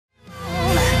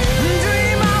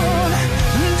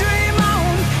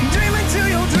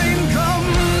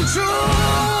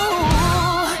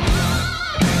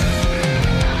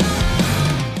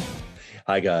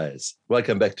Hi, guys.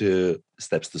 Welcome back to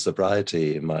Steps to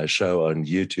Sobriety, my show on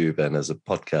YouTube and as a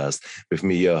podcast with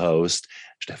me, your host,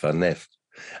 Stefan Neff.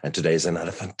 And today is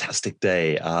another fantastic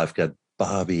day. I've got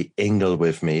Barbie Ingle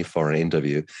with me for an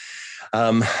interview.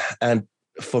 And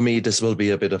for me, this will be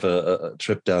a bit of a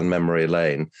trip down memory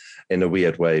lane in a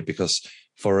weird way, because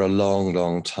for a long,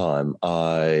 long time,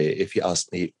 if you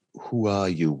asked me, who are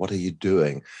you? What are you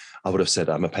doing? I would have said,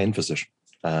 I'm a pain physician.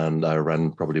 And I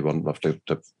ran probably one of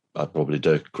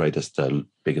the greatest,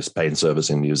 biggest pain service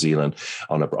in New Zealand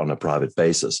on a private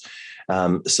basis.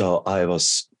 So I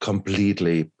was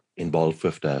completely involved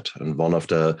with that. And one of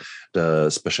the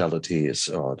specialties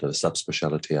or the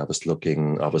subspecialty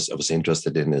I was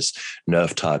interested in is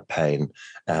nerve type pain,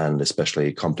 and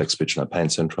especially complex regional pain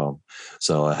syndrome.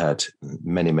 So I had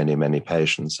many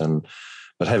patients.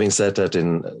 But having said that,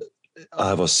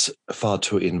 I was far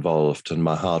too involved, and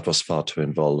my heart was far too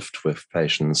involved with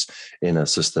patients in a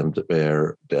system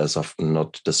where there's often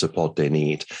not the support they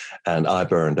need, and I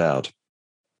burned out.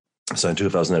 So in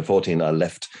 2014, I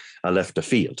left the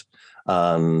field,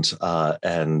 and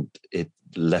it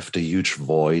left a huge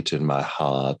void in my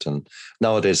heart. And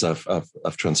nowadays, I've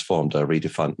transformed. I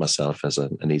redefined myself as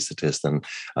an anesthetist, and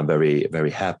I'm very,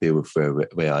 very happy with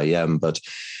where I am. But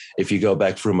if you go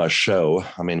back through my show,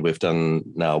 I mean, we've done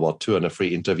now 203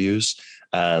 interviews,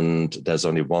 and there's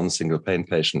only one single pain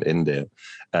patient in there,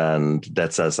 and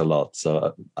that says a lot.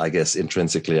 So I guess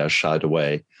intrinsically I shied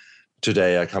away.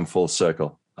 Today I come full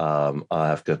circle. I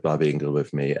have got Barbie Ingle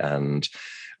with me, and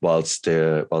whilst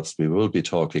we will be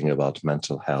talking about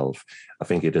mental health, I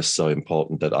think it is so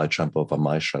important that I jump over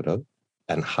my shadow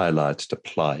and highlight the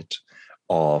plight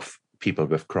of people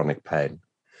with chronic pain,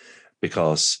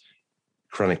 because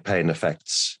chronic pain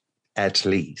affects at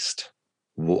least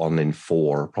 1 in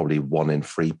 4, probably 1 in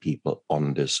 3 people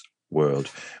on this world,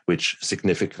 which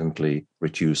significantly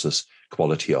reduces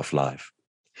quality of life.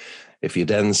 If you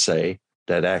then say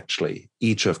that actually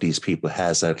each of these people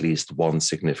has at least one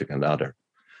significant other,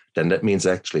 then that means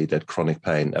actually that chronic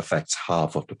pain affects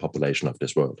half of the population of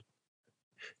this world.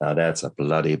 Now that's a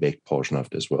bloody big portion of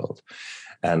this world.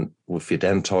 And if you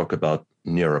then talk about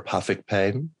neuropathic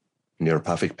pain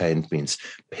means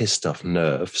pissed off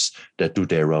nerves that do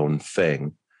their own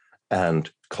thing and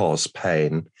cause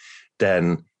pain,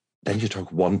 then you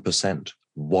talk 1%,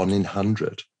 1 in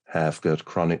 100 have got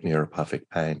chronic neuropathic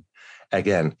pain.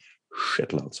 Again,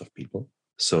 shitloads of people.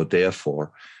 So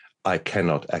therefore, I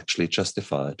cannot actually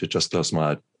justify to just close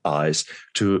my eyes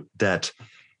to that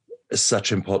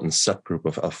such important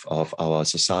subgroup of our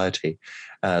society.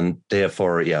 And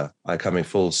therefore, I come in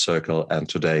full circle. And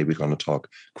today we're going to talk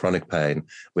chronic pain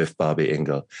with Barbie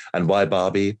Ingle. And why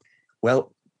Barbie?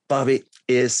 Well, Barbie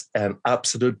is an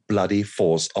absolute bloody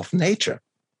force of nature.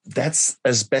 That's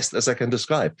as best as I can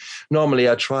describe. Normally,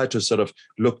 I try to sort of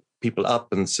look people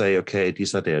up and say, okay,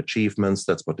 these are their achievements,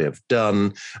 that's what they have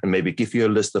done, and maybe give you a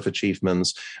list of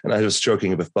achievements. And I was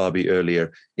joking with Barbie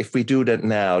earlier, if we do that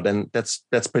now, then that's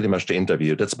pretty much the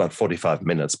interview. That's about 45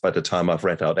 minutes by the time I've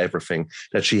read out everything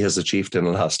that she has achieved in the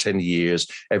last 10 years,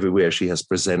 everywhere she has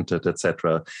presented,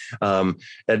 etc. And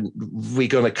we're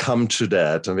going to come to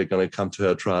that, and we're going to come to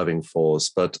her driving force,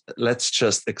 but let's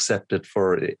just accept it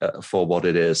for what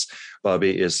it is.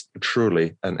 Barbie is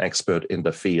truly an expert in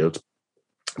the field,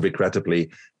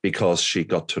 regrettably, because she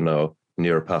got to know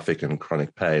neuropathic and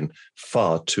chronic pain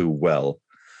far too well.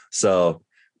 So,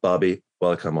 Barbie,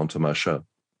 welcome onto my show.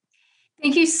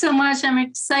 Thank you so much. I'm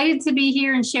excited to be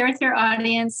here and share with your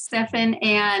audience, Stefan,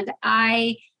 and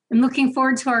I am looking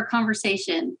forward to our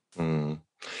conversation.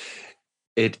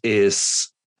 It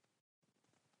is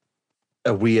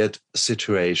a weird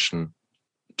situation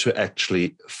to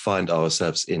actually find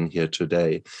ourselves in here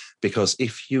today, because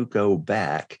if you go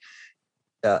back,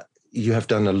 you have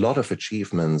done a lot of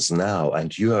achievements now,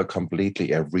 and you are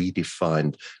completely a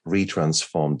redefined,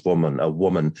 retransformed woman, a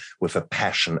woman with a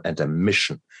passion and a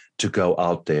mission to go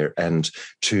out there and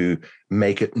to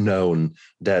make it known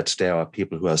that there are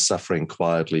people who are suffering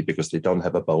quietly because they don't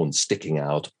have a bone sticking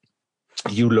out.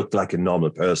 You look like a normal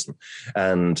person,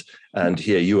 and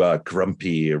here you are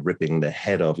grumpy, ripping the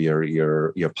head of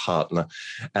your partner,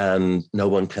 and no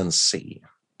one can see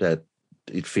that.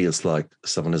 It feels like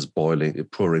someone is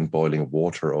pouring boiling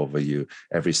water over you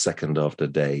every second of the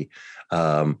day.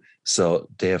 So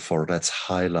therefore, let's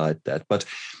highlight that. But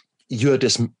you're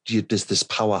this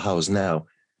powerhouse now.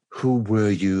 Who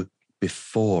were you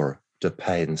before the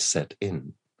pain set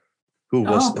in? Who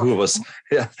was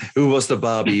the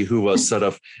Barbie? Who was sort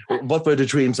of, what were the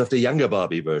dreams of the younger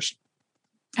Barbie version?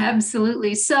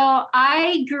 Absolutely. So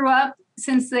I grew up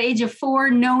since the age of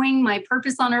 4, knowing my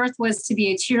purpose on earth was to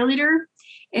be a cheerleader.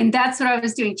 And that's what I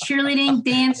was doing: cheerleading,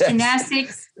 dance, Yes.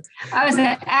 gymnastics. I was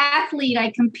an athlete.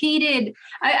 I competed.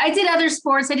 I did other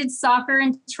sports. I did soccer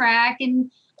and track,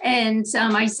 and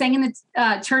I sang in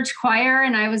the church choir,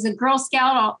 and I was a Girl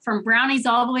Scout from Brownies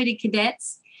all the way to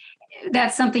cadets.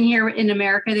 That's something here in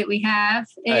America that we have.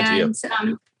 And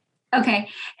okay.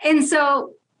 And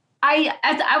so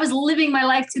I was living my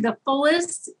life to the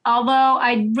fullest, although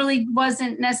I really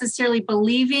wasn't necessarily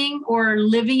believing or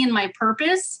living in my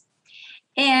purpose.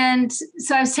 And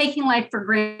so I was taking life for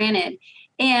granted.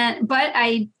 But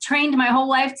I trained my whole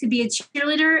life to be a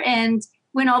cheerleader and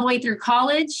went all the way through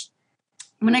college.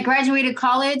 When I graduated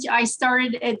college, I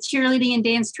started a cheerleading and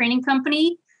dance training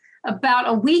company. About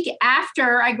a week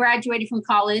after I graduated from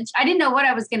college, I didn't know what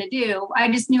I was going to do.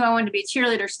 I just knew I wanted to be a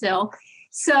cheerleader still.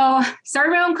 So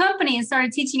started my own company and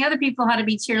started teaching other people how to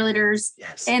be cheerleaders.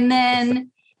 Yes. And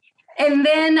then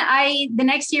the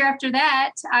next year after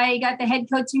that, I got the head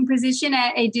coaching position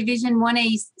at a Division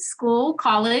 1A school,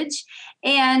 college,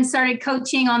 and started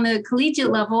coaching on the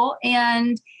collegiate level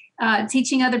and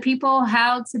teaching other people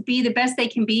how to be the best they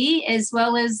can be, as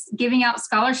well as giving out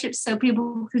scholarships so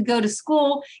people could go to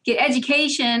school, get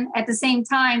education at the same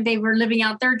time they were living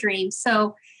out their dreams.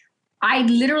 So I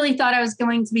literally thought I was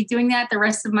going to be doing that the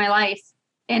rest of my life.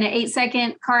 And an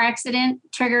 8-second car accident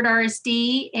triggered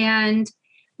RSD, and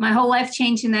my whole life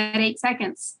changed in that 8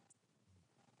 seconds.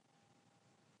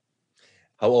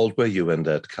 How old were you when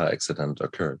that car accident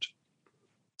occurred?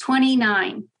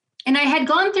 29. And I had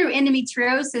gone through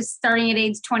endometriosis starting at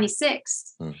age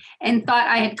 26 and thought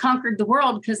I had conquered the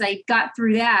world because I got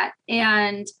through that.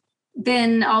 And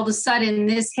then all of a sudden,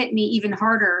 this hit me even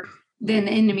harder than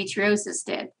the endometriosis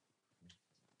did.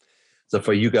 So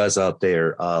for you guys out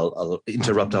there, I'll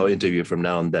interrupt our interview from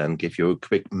now and then, give you a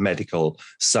quick medical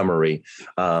summary.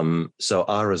 So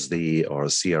RSD or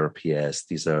CRPS,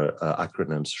 these are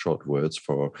acronyms, short words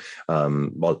for,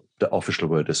 the official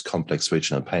word is complex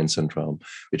regional pain syndrome,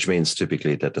 which means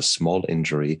typically that a small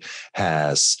injury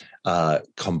has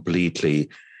completely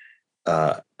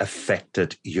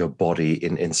affected your body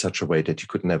in such a way that you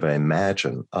could never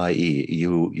imagine, i.e.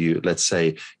 you let's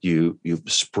say you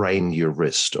sprain your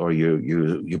wrist or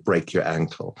you break your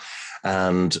ankle,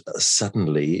 and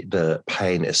suddenly the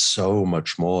pain is so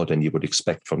much more than you would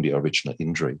expect from the original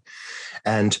injury.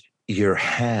 And your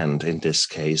hand, in this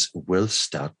case, will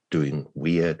start doing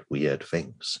weird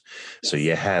things. So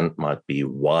your hand might be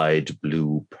white,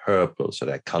 blue, purple. So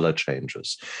there are color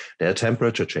changes. There are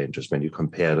temperature changes when you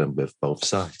compare them with both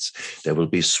sides. There will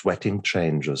be sweating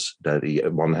changes. That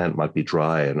one hand might be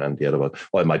dry and the other one,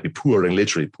 or it might be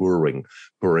literally pouring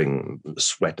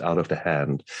sweat out of the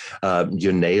hand.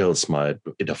 Your nails might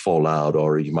either fall out,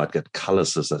 or you might get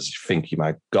calluses as you think,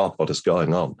 my God, what is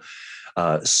going on?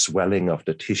 Swelling of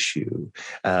the tissue,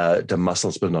 the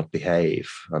muscles will not behave.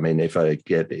 I mean, if I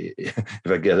get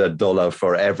 $1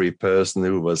 for every person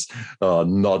who was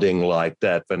nodding like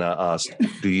that when I asked,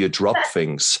 "Do you drop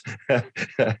things?"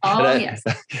 Yes.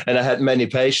 And I had many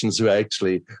patients who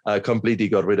actually completely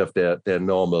got rid of their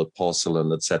normal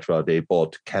porcelain, etc. They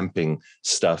bought camping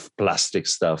stuff, plastic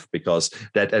stuff, because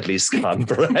that at least can't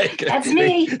break. That's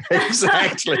me.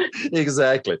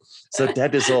 Exactly. So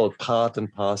that is all part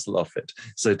and parcel of it.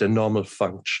 So the normal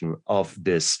function of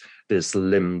this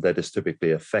limb that is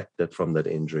typically affected from that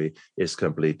injury is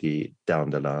completely down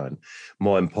the line.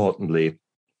 More importantly,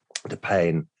 the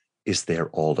pain is there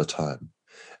all the time.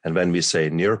 And when we say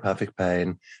neuropathic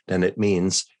pain, then it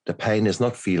means the pain is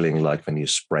not feeling like when you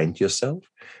sprained yourself,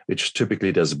 which typically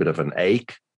there's a bit of an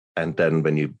ache. And then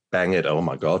when you bang it, oh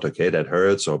my God, okay, that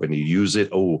hurts. Or when you use it,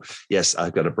 oh, yes,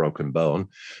 I've got a broken bone.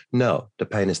 No, the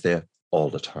pain is there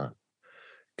all the time.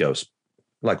 Goes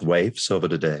like waves over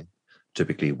the day,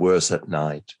 typically worse at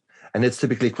night. And it's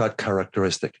typically quite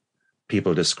characteristic.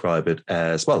 People describe it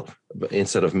as, well,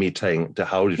 instead of me telling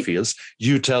how it feels,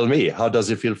 you tell me, how does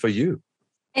it feel for you?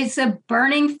 It's a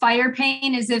burning fire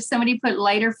pain, as if somebody put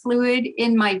lighter fluid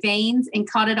in my veins and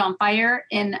caught it on fire.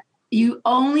 And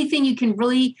only thing you can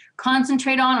really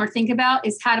concentrate on or think about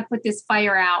is how to put this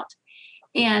fire out.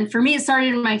 And for me, it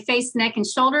started in my face, neck, and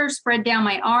shoulder, spread down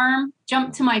my arm,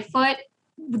 jumped to my foot.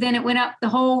 Then it went up the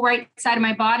whole right side of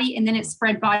my body, and then it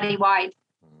spread body wide.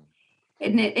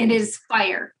 And it is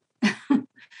fire.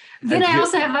 Then I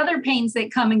also have other pains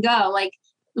that come and go, like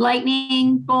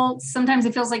lightning bolts. Sometimes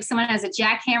it feels like someone has a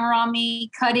jackhammer on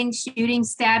me, cutting, shooting,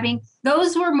 stabbing.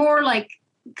 Those were more like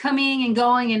coming and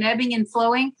going and ebbing and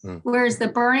flowing, whereas the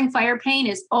burning fire pain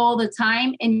is all the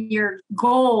time. And your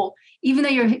goal, even though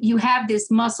you have this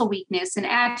muscle weakness and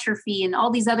atrophy and all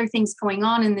these other things going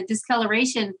on, and the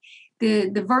discoloration,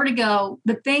 the vertigo,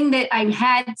 the thing that I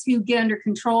had to get under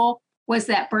control was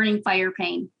that burning fire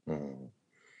pain.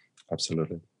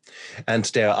 Absolutely. And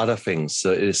there are other things.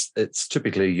 So it's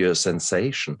typically your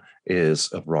sensation is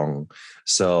wrong.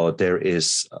 So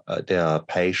there are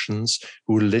patients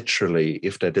who literally,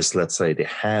 if that is, let's say, the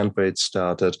hand where it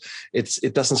started,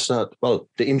 it doesn't start, well,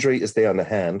 the injury is there on the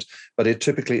hand, but it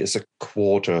typically is a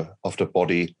quarter of the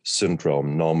body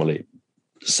syndrome normally.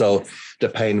 So the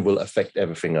pain will affect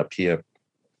everything up here.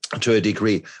 To a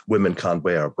degree, women can't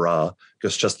wear a bra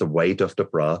because just the weight of the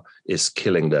bra is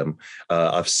killing them.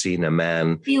 I've seen a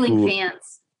man Ceiling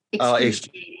fans.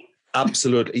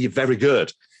 Absolutely, very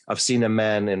good. I've seen a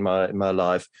man in my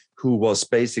life who was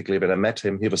basically, when I met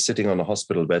him, he was sitting on a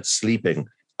hospital bed, sleeping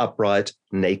upright,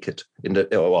 naked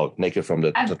naked from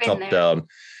the top down.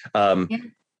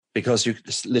 Because you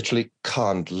just literally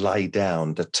can't lie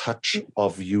down. The touch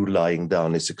of you lying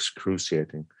down is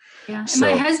excruciating. Yeah. And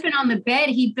my husband on the bed,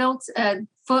 he built a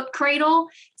foot cradle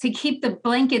to keep the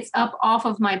blankets up off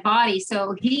of my body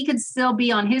so he could still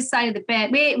be on his side of the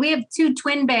bed. We have 2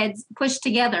 twin beds pushed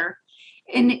together,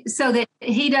 and so that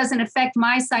he doesn't affect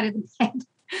my side of the bed.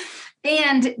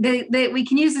 And we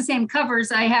can use the same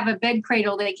covers. I have a bed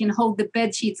cradle that can hold the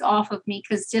bed sheets off of me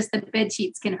because just the bed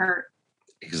sheets can hurt.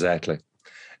 Exactly.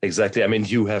 I mean,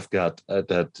 you have got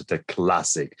the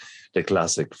classic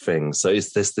thing. So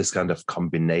it's this kind of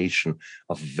combination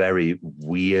of very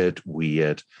weird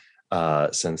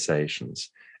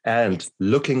sensations. And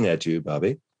looking at you,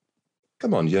 Bobby,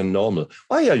 come on, you're normal.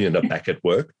 Why are you not back at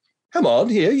work? Come on,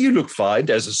 here, you look fine.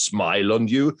 There's a smile on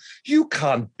you. You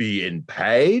can't be in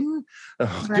pain.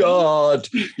 Oh, right. God,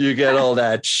 you get all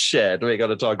that shit. We're going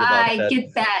to talk about that. I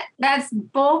get that. That's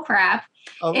bull crap.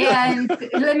 Oh. And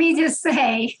let me just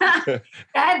say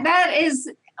that is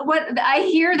what I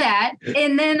hear that.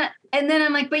 And then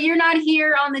I'm like, but you're not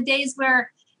here on the days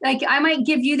where, like, I might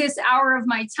give you this hour of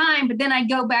my time, but then I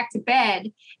go back to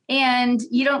bed and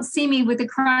you don't see me with the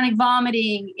chronic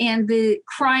vomiting and the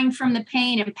crying from the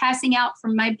pain and passing out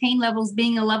from my pain levels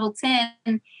being a level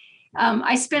 10.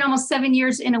 I spent almost 7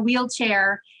 years in a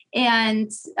wheelchair and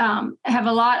have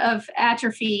a lot of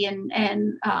atrophy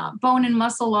and bone and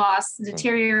muscle loss,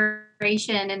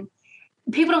 deterioration, and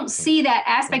people don't see that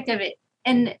aspect of it.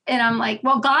 And I'm like,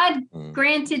 well, God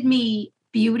granted me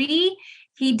beauty.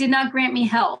 He did not grant me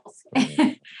health.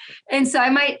 And so I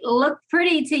might look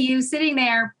pretty to you sitting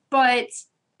there, but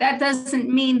that doesn't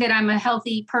mean that I'm a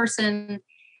healthy person.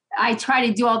 I try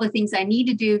to do all the things I need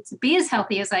to do to be as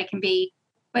healthy as I can be,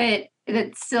 but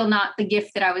that's still not the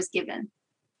gift that I was given.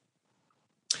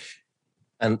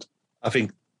 And I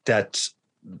think that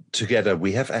together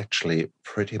we have actually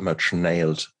pretty much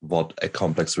nailed what a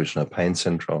complex regional pain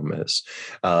syndrome is.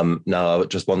 Now,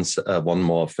 just one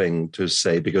more thing to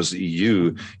say, because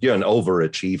you're an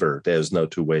overachiever. There's no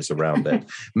 2 ways around it.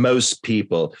 Most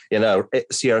people,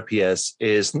 CRPS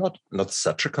is not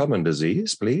such a common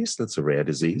disease, please. That's a rare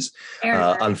disease.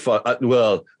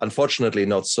 Unfortunately,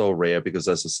 not so rare because,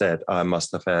 as I said, I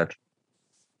must have had,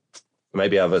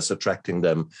 maybe I was attracting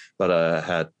them, but I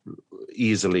had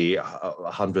easily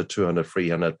 100, 200,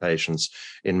 300 patients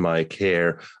in my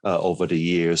care over the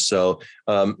years. So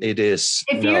it is.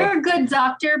 If you're a good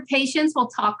doctor, patients will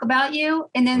talk about you,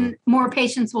 and then more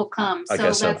patients will come. So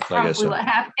that's probably what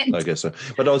happened. I guess so.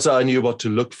 But also, I knew what to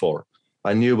look for.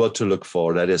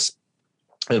 That is,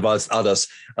 whilst others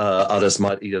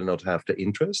might either not have the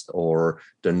interest or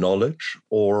the knowledge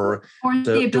or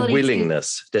the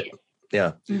willingness.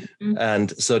 Yeah. Mm-hmm.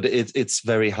 And so it's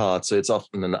very hard. So it's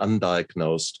often an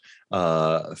undiagnosed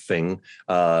thing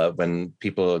when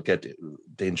people get,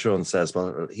 the insurance says,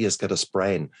 well, he has got a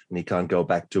sprain and he can't go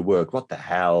back to work. What the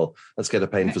hell? Let's get a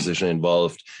pain physician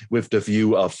involved with the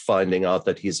view of finding out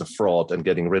that he's a fraud and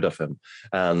getting rid of him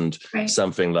and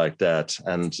something like that.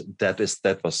 And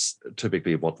that was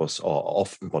typically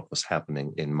often what was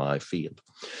happening in my field.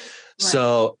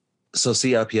 Right. So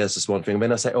CRPS is one thing.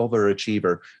 When I say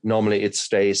overachiever, normally it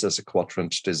stays as a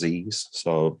quadrant disease,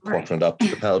 so quadrant up to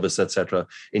the pelvis, etc.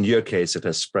 In your case, it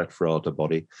has spread throughout the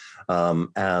body,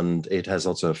 and it has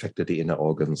also affected the inner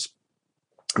organs.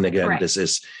 And again, this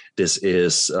is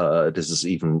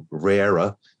even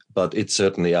rarer, but it's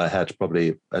certainly, I had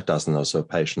probably a dozen or so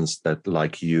patients that,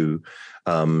 like you,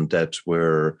 that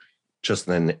were just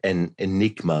an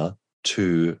enigma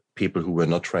to people who were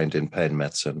not trained in pain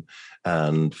medicine.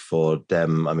 And for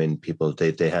them, I mean, people,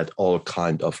 they had all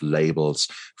kind of labels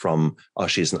from, oh,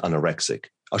 she's an anorexic.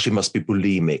 oh, she must be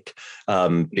bulimic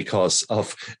because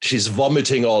she's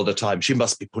vomiting all the time. She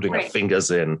must be putting her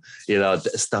fingers in,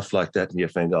 stuff like that. And you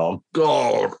think, oh,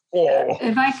 God. Oh.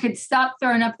 If I could stop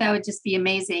throwing up, that would just be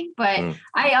amazing. But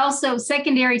I also,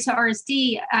 secondary to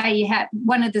RSD, I had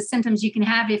one of the symptoms you can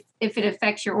have if it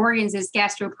affects your organs is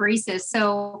gastroparesis.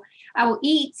 So I will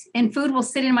eat and food will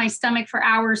sit in my stomach for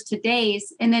hours to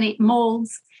days, and then it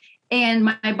molds. And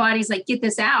my body's like, get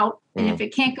this out. And if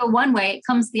it can't go one way, it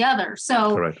comes the other.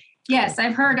 So correct. Yes,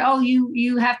 I've heard, oh,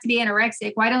 you have to be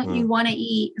anorexic. Why don't you want to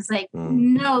eat? It's like,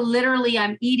 no, literally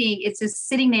I'm eating. It's just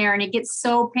sitting there and it gets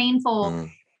so painful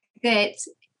that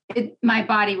my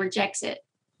body rejects it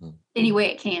any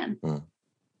way it can.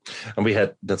 And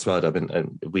that's right.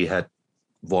 We had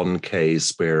one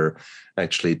case where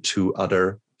actually 2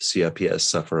 other CRPS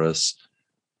sufferers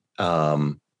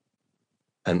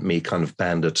and me kind of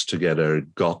banded together,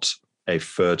 got a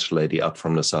third lady up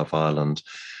from the South Island.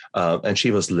 And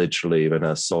she was literally, when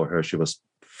I saw her, she was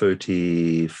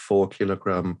 34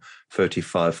 kilogram,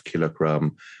 35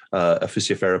 kilogram, a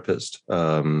physiotherapist,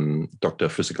 doctor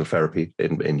of physical therapy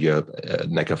in your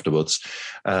neck of the woods,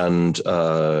 and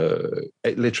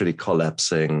literally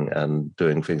collapsing and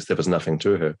doing things. There was nothing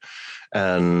to her.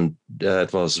 And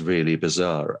that was really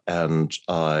bizarre. And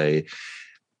I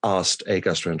asked a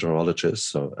gastroenterologist,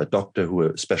 so a doctor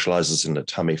who specializes in the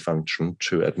tummy function,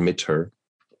 to admit her,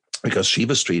 because she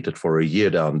was treated for a year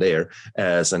down there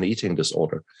as an eating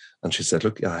disorder. And she said,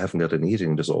 look, I haven't got an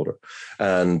eating disorder.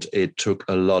 And it took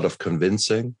a lot of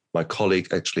convincing. My colleague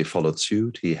actually followed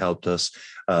suit. He helped us.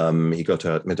 He got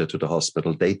her admitted to the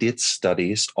hospital. They did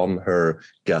studies on her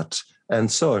gut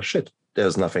and saw,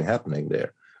 there's nothing happening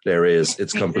there.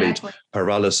 It's complete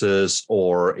paralysis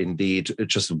or indeed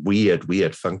just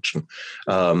weird function.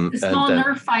 The small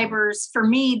nerve fibers, for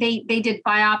me, they did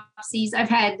biopsies. I've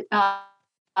had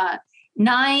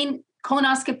 9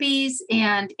 colonoscopies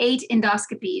and 8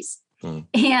 endoscopies.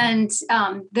 And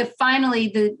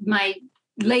my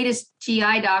latest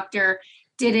GI doctor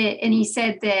did it, and he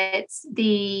said that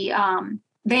they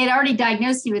had already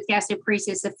diagnosed me with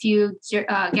gastroparesis a few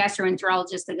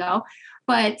gastroenterologists ago.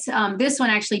 But this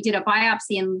one actually did a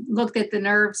biopsy and looked at the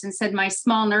nerves and said my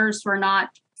small nerves were not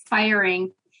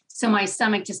firing. So my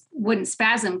stomach just wouldn't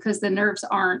spasm because the nerves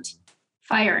aren't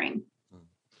firing.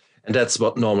 And that's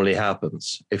what normally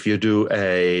happens. If you do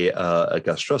a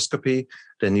gastroscopy,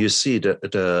 then you see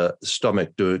the stomach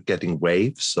getting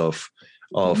waves of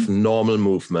normal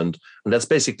movement. And that's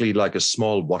basically like a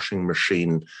small washing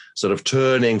machine, sort of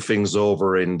turning things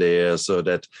over in there so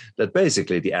that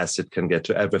basically the acid can get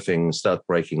to everything, start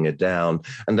breaking it down.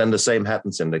 And then the same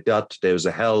happens in the gut. There's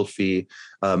a healthy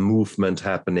movement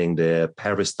happening there.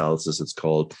 Peristalsis, it's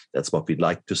called. That's what we'd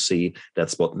like to see.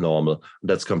 That's what normal.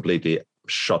 That's completely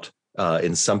shot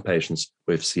in some patients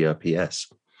with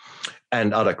CRPS.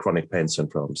 And other chronic pain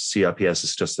syndromes. CRPS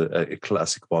is just a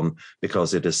classic one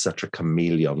because it is such a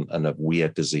chameleon and a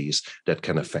weird disease that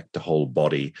can affect the whole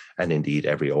body and indeed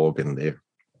every organ there.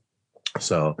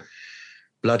 So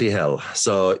bloody hell.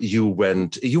 So you were an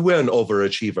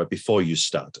overachiever before you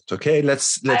started. Okay,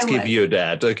 let's give you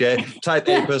that. Okay, type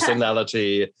A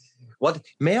personality. What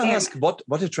may I ask?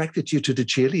 What attracted you to the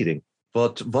cheerleading?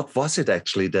 What was it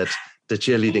actually that the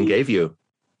cheerleading gave you?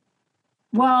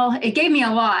 Well, it gave me a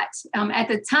lot. At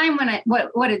the time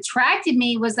what attracted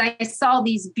me was I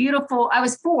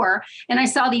was 4, and I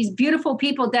saw these beautiful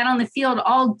people down on the field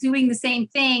all doing the same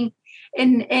thing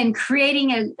and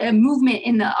creating a movement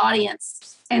in the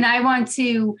audience. And I want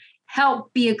to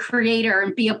help be a creator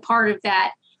and be a part of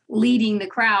that, leading the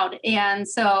crowd. And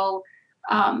so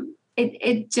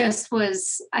it just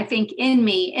was, I think, in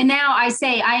me. And now I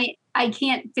say I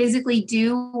can't physically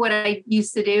do what I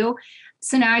used to do.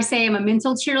 So now I say I'm a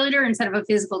mental cheerleader instead of a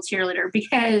physical cheerleader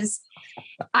because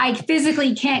I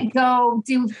physically can't go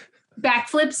do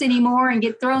backflips anymore and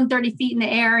get thrown 30 feet in the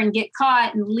air and get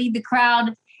caught and lead the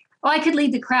crowd. Well, I could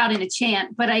lead the crowd in a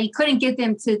chant, but I couldn't get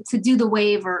them to do the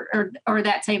wave or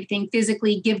that type of thing,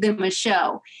 physically give them a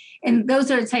show. And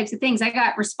those are the types of things. I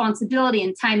got responsibility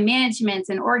and time management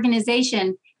and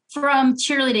organization from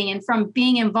cheerleading and from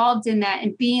being involved in that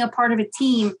and being a part of a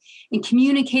team and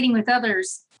communicating with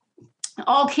others.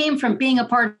 All came from being a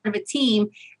part of a team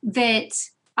that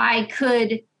I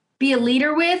could be a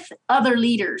leader with other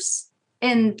leaders.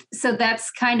 And so that's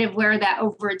kind of where that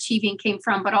overachieving came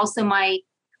from, but also my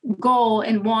goal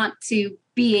and want to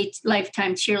be a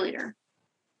lifetime cheerleader.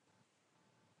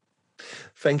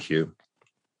 Thank you.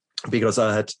 Because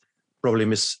I had probably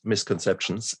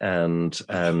misconceptions and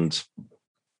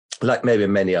like maybe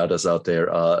many others out there,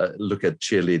 look at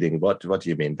cheerleading. What do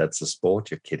you mean? That's a sport?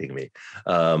 You're kidding me,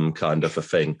 kind of a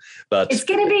thing. But it's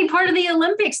going to be part of the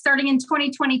Olympics starting in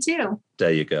 2022.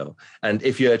 There you go. And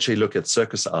if you actually look at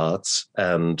circus arts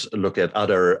and look at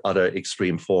other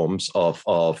extreme forms of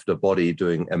the body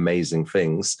doing amazing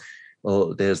things,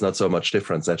 well, there's not so much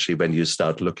difference actually when you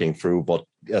start looking through what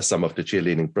some of the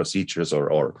cheerleading procedures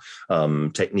or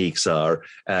techniques are,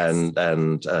 and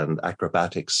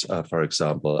acrobatics, for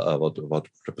example, what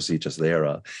the procedures there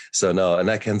are. So no, and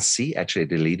I can see actually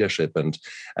the leadership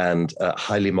and a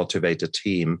highly motivated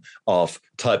team of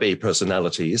type A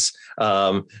personalities.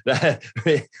 Some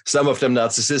of them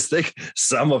narcissistic,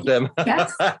 some of them,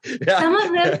 yes. Yeah. Some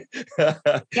of them,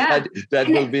 yeah. That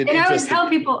will be. And I always tell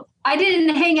people, I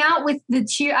didn't hang out with the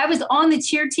cheer. I was on the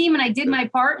cheer team and I did my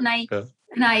part and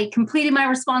I completed my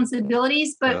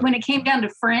responsibilities. But when it came down to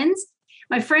friends,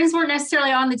 my friends weren't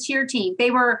necessarily on the cheer team. They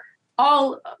were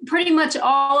pretty much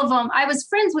all of them. I was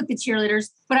friends with the cheerleaders,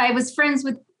 but I was friends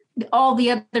with all the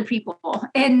other people.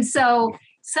 And so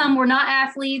some were not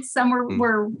athletes. Some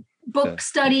were book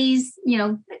studies,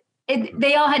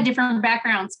 they all had different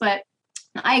backgrounds, but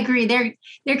I agree. There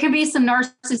can be some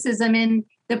narcissism in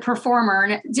the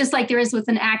performer, just like there is with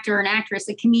an actor, an actress,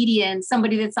 a comedian,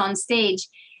 somebody that's on stage.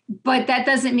 But that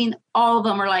doesn't mean all of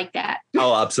them are like that.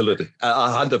 Oh, absolutely.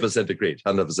 100% agreed.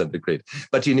 100% agreed.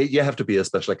 But you have to be a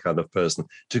special kind of person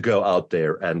to go out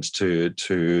there and to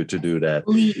do that.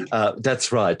 Lead.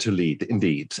 That's right, to lead,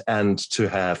 indeed. And to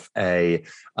have an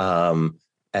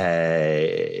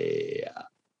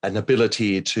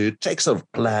ability to take sort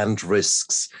of planned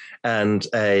risks and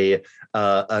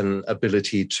an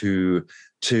ability to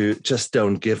just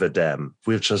don't give a damn.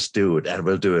 We'll just do it and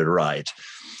we'll do it right.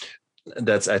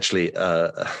 That's actually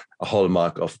a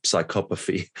hallmark of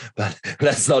psychopathy, but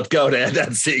let's not go there.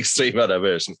 That's the extreme other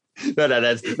version. No,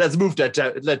 let's move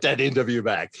that interview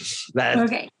back.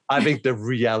 Okay. I think the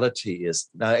reality is,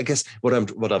 I guess what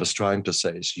I was trying to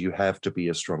say is you have to be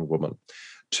a strong woman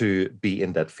to be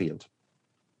in that field.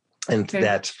 And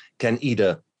that can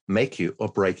either make you or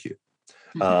break you.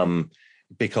 Mm-hmm.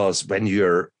 Because when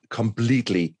you're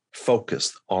completely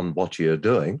focused on what you're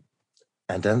doing,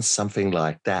 and then something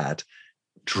like that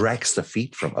drags the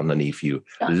feet from underneath you,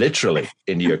 literally,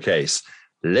 in your case,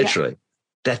 literally,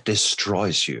 that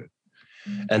destroys you.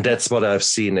 And that's what I've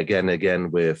seen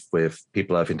again with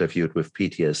people I've interviewed with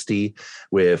PTSD,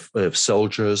 with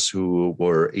soldiers who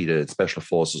were either in special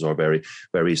forces or very,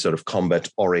 very sort of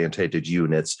combat-orientated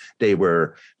units. They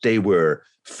were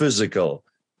physical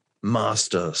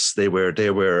masters.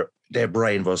 Their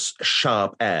brain was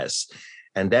sharp as.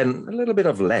 And then a little bit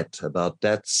of lead about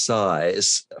that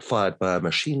size fired by a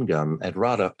machine gun at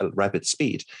rather rapid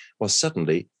speed was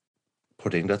suddenly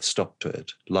putting that stop to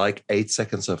it. Like 8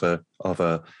 seconds of a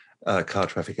car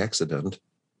traffic accident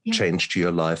changed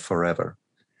your life forever.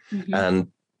 Mm-hmm. And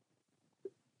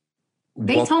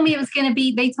they told me it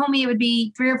would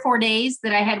be 3 or 4 days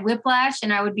that I had whiplash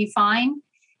and I would be fine.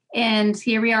 And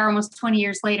here we are almost 20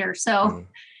 years later. So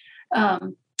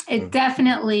it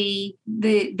definitely,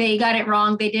 they got it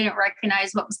wrong. They didn't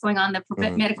recognize what was going on, the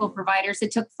medical providers.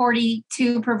 It took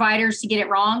 42 providers to get it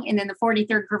wrong. And then the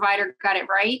 43rd provider got it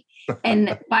right.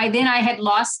 And by then I had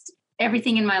lost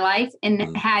everything in my life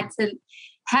and had to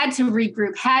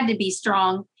regroup, had to be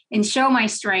strong and show my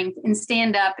strength and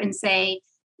stand up and say,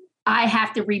 I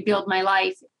have to rebuild my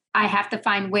life. I have to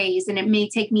find ways, and it may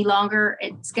take me longer.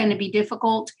 It's going to be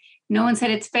difficult. No one said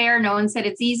it's fair. No one said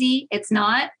it's easy. It's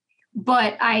not.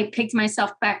 But I picked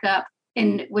myself back up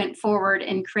and went forward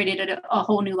and created a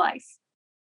whole new life.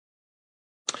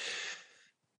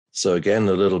 So again,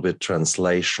 a little bit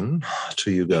translation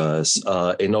to you guys.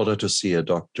 In order to see a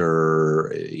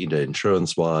doctor, either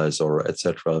insurance-wise or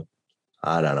etc.,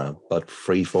 I don't know, but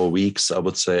 3-4 weeks, I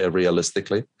would say,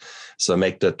 realistically. So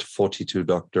make that 42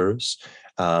 doctors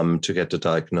to get the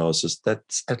diagnosis.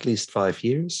 That's at least 5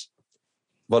 years.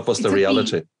 What was the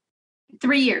reality?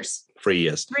 3 years. 3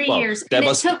 years. 3 years. That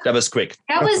was quick.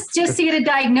 That was just to get a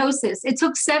diagnosis. It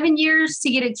took 7 years to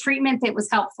get a treatment that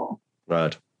was helpful.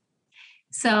 Right.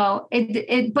 So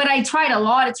but I tried a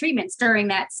lot of treatments during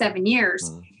that 7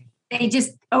 years. They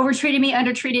just overtreated me,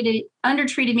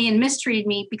 undertreated me, and mistreated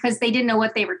me because they didn't know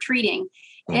what they were treating.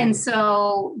 And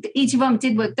so each of them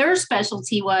did what their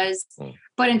specialty was.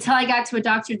 But until I got to a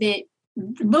doctor that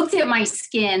looked at my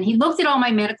skin, he looked at all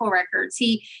my medical records,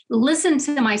 he listened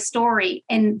to my story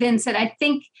and then said, I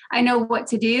think I know what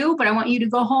to do, but I want you to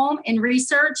go home and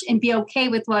research and be okay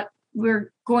with what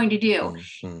we're going to do.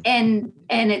 And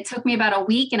it took me about a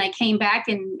week, and I came back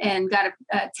and got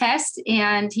a test,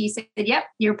 and he said, yep,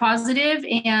 you're positive,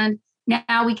 and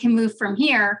now we can move from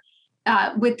here.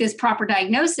 with this proper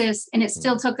diagnosis. And it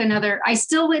still took I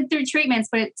still went through treatments,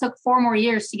 but it took 4 more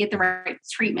years to get the right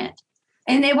treatment.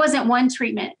 And it wasn't one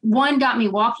treatment. One got me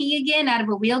walking again out of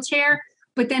a wheelchair,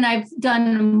 but then I've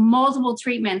done multiple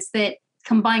treatments that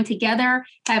combined together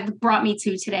have brought me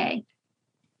to today.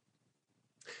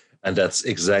 And that's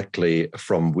exactly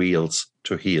From Wheels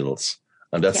to Heels.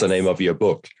 And that's Yes. the name of your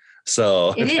book.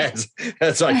 So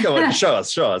that's right. Come on, show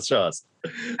us.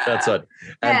 That's what.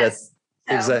 And yes.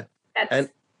 that's exactly. And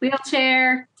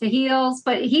wheelchair to heels,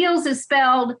 but heels is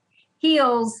spelled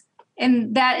heels.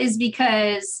 And that is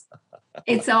because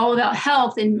it's all about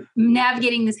health and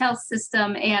navigating this health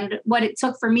system and what it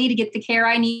took for me to get the care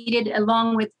I needed,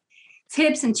 along with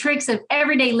tips and tricks of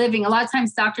everyday living. A lot of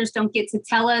times doctors don't get to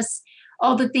tell us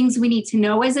all the things we need to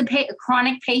know as a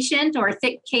chronic patient, or a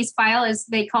thick case file, as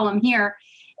they call them here.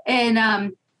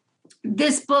 And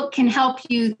this book can help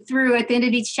you through. At the end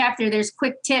of each chapter, there's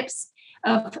quick tips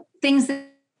of things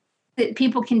that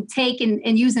people can take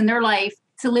and use in their life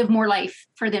to live more life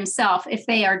for themselves if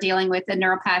they are dealing with a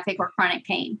neuropathic or chronic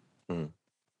pain.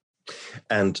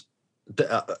 And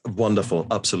wonderful,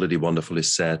 absolutely wonderfully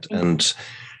said. And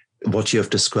what you have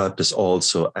described is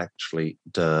also actually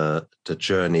the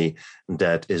journey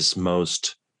that is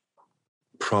most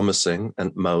promising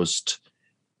and most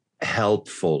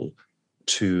helpful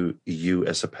to you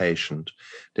as a patient.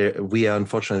 We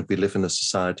live in a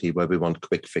society where we want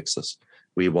quick fixes.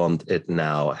 We want it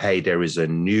now. Hey, there is a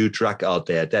new drug out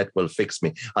there that will fix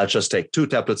me. I'll just take 2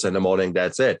 tablets in the morning.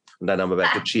 That's it. And then I'm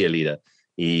back to cheerleader.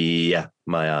 Yeah,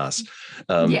 my ass.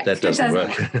 That doesn't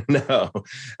work. No.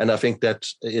 And I think that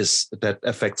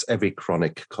affects every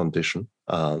chronic condition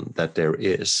that there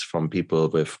is, from people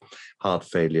with heart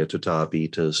failure to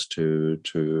diabetes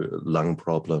to lung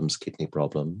problems, kidney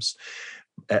problems.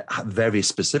 Very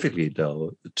specifically,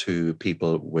 though, to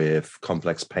people with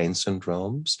complex pain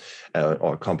syndromes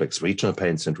or complex regional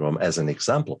pain syndrome as an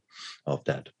example of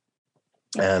that.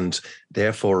 And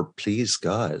therefore, please,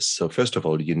 guys, so first of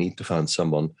all, you need to find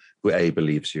someone who A,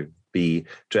 believes you, B,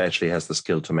 to actually has the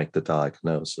skill to make the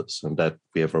diagnosis. And that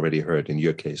we have already heard in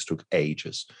your case took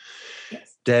ages.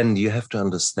 Yes. Then you have to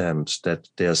understand that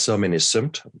there are so many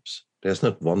symptoms. There's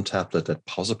not one tablet that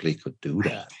possibly could do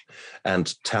that.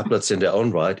 And tablets in their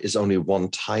own right is only one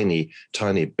tiny,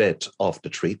 tiny bit of the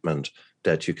treatment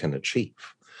that you can achieve.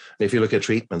 And if you look at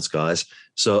treatments, guys,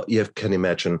 so you can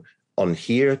imagine on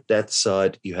here, that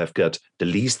side, you have got the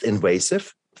least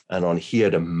invasive, and on here,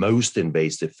 the most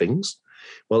invasive things.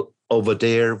 Well, over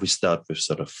there, we start with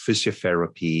sort of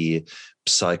physiotherapy,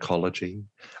 psychology,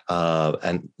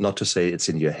 and not to say it's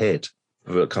in your head.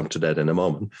 We'll come to that in a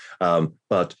moment.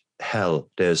 But hell,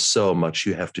 there's so much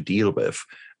you have to deal with,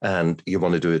 and you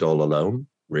want to do it all alone?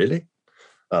 Really?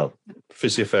 Well,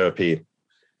 physiotherapy,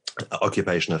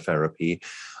 occupational therapy,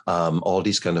 all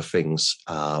these kind of things.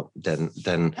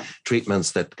 Then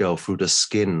treatments that go through the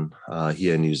skin.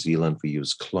 Here in New Zealand, we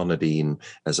use clonidine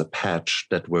as a patch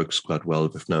that works quite well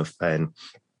with nerve pain.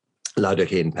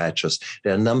 Lidocaine patches.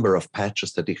 There are a number of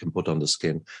patches that you can put on the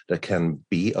skin that can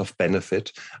be of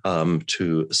benefit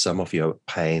to some of your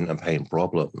pain and pain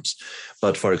problems.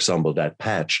 But for example, that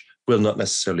patch will not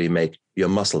necessarily make your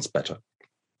muscles better.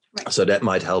 Right. So that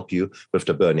might help you with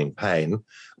the burning pain,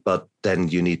 but then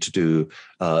you need to do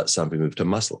something with the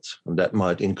muscles. And that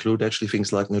might include actually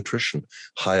things like nutrition,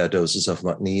 higher doses of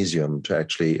magnesium to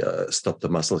actually stop the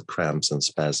muscle cramps and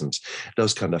spasms,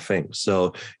 those kind of things.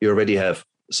 So you already have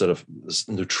sort of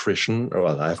nutrition.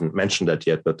 Well, I haven't mentioned that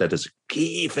yet, but that is a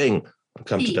key thing. I'll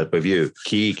come to that with you.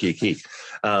 Key.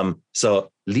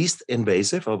 So least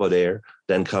invasive over there,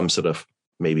 then comes sort of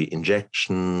maybe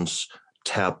injections,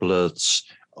 tablets,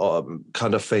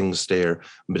 kind of things there,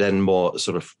 but then more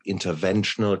sort of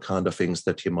interventional kind of things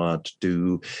that you might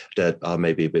do that are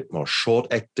maybe a bit more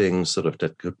short acting, sort of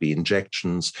that could be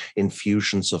injections,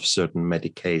 infusions of certain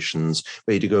medications,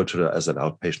 where you go to as an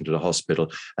outpatient to the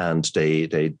hospital and they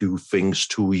do things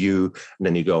to you, and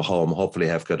then you go home, hopefully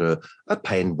have got a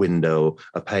pain window,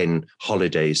 a pain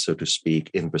holiday, so to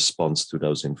speak, in response to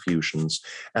those infusions.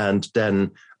 And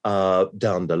then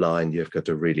down the line, you've got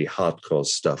the really hardcore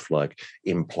stuff like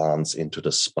implants into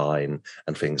the spine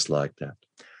and things like that.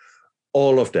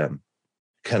 All of them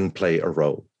can play a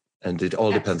role. And it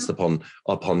all depends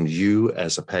upon you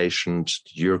as a patient,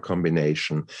 your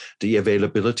combination, the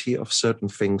availability of certain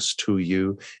things to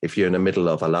you. If you're in the middle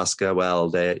of Alaska, well,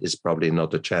 there is probably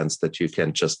not a chance that you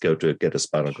can just go to get a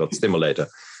spinal cord stimulator.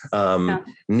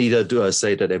 Neither do I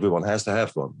say that everyone has to have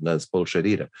one. That's bullshit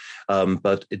either.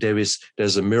 But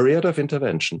there's a myriad of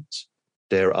interventions.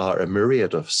 There are a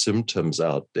myriad of symptoms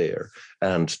out there.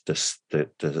 And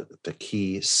the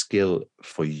key skill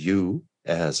for you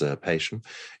as a patient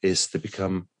is to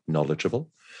become knowledgeable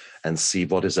and see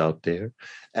what is out there.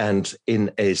 And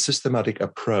in a systematic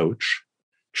approach,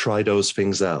 try those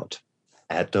things out,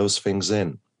 add those things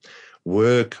in,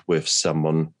 work with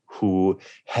someone who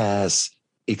has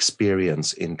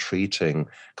experience in treating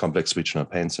complex regional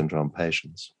pain syndrome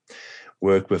patients,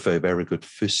 work with a very good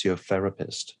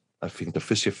physiotherapist. I think the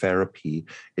physiotherapy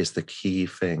is the key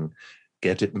thing.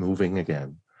 Get it moving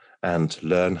again and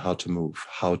learn how to move,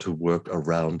 how to work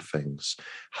around things,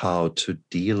 how to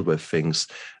deal with things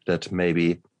that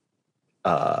maybe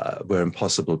were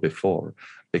impossible before.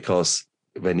 Because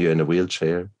when you're in a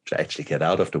wheelchair, to actually get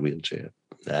out of the wheelchair,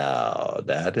 now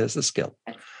that is a skill.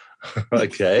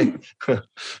 Okay.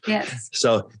 Yes.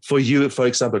 So for you, for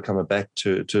example, coming back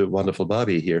to wonderful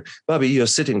Barbie here, Barbie, you're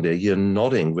sitting there, you're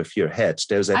nodding with your head.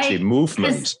 There's actually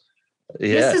movement.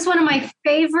 This is one of my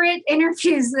favorite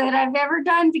interviews that I've ever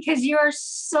done because you are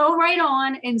so right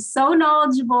on and so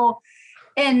knowledgeable.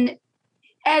 And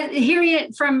hearing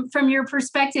it from your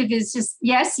perspective is just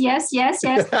yes.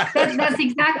 That's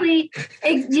exactly,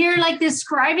 you're like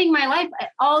describing my life.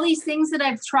 All these things that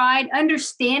I've tried,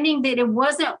 understanding that it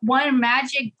wasn't one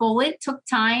magic bullet, took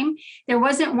time. There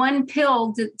wasn't one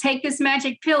pill to take this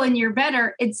magic pill and you're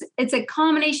better. It's a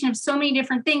combination of so many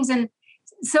different things. And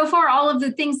so far, all of the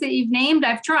things that you've named,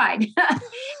 I've tried.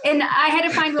 And I had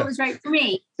to find what was right for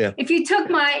me. Yeah. If you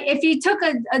took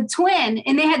a twin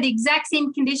and they had the exact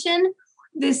same condition,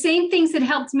 the same things that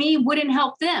helped me wouldn't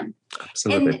help them.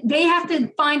 Absolutely. And they have to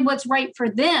find what's right for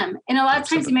them. And a lot of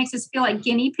times it makes us feel like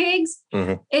guinea pigs.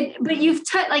 Mm-hmm. But you've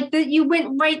you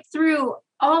went right through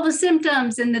all the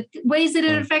symptoms and the ways that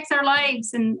it affects our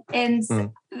lives. And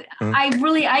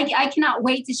I cannot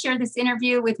wait to share this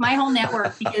interview with my whole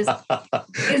network because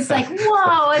it's like,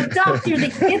 whoa, a doctor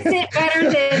that gets it better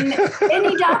than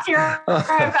any doctor.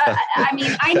 I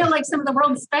mean, I know like some of the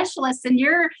world specialists and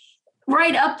you're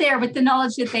right up there with the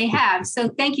knowledge that they have. So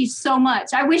thank you so much.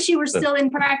 I wish you were still in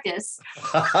practice.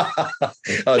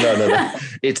 No.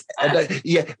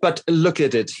 But look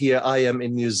at it. Here I am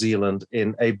in New Zealand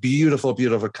in a beautiful,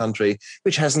 beautiful country,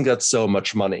 which hasn't got so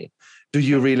much money. Do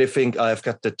you really think I've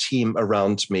got the team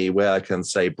around me where I can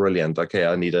say, brilliant, okay,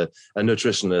 I need a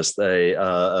nutritionist,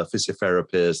 a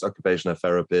physiotherapist, occupational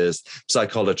therapist,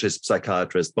 psychologist,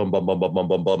 psychiatrist, boom.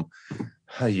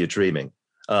 How are you dreaming?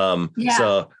 But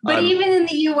even in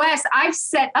the US, I've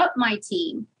set up my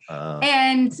team.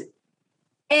 And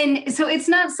so it's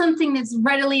not something that's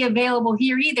readily available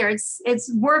here either.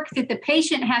 It's work that the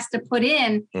patient has to put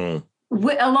in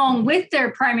along with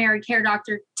their primary care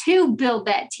doctor to build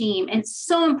that team. And it's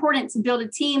so important to build a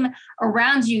team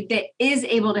around you that is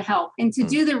able to help and to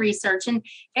do the research. And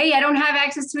hey, I don't have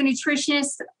access to a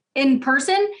nutritionist in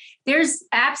person. There's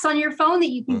apps on your phone that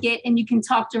you can get and you can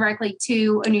talk directly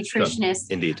to a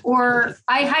nutritionist. Indeed. Or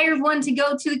I hired one to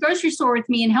go to the grocery store with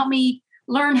me and help me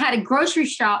learn how to grocery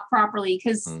shop properly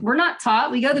because we're not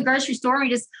taught. We go to the grocery store and we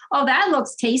just, that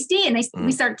looks tasty. And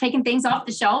we start taking things off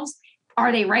the shelves.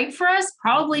 Are they right for us?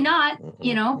 Probably not,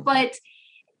 but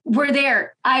we're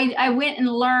there. I went and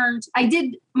learned, I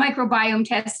did microbiome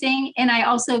testing and I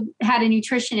also had a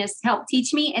nutritionist help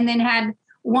teach me and then had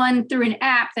one through an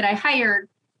app that I hired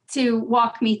to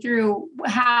walk me through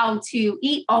how to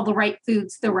eat all the right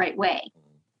foods the right way.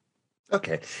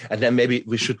 Okay. And then maybe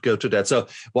we should go to that. So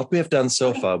what we have done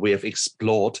so far, we have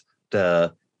explored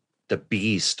the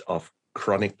beast of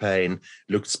chronic pain,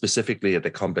 looked specifically at the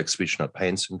complex regional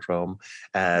pain syndrome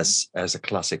as a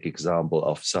classic example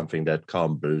of something that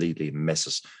completely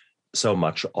messes so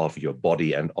much of your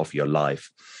body and of your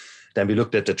life. Then we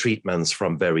looked at the treatments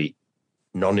from very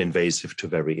non-invasive to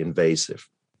very invasive,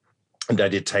 and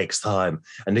that it takes time.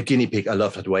 And the guinea pig, I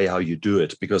love that way how you do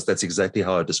it, because that's exactly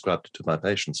how I described it to my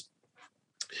patients.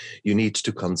 You need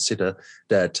to consider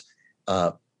that,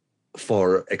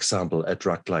 for example, a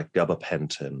drug like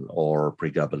gabapentin or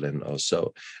pregabalin or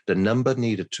so, the number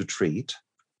needed to treat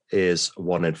is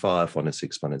 1 in 5, 1 in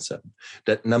 6, 1 in 7.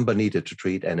 That number needed to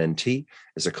treat NNT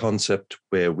is a concept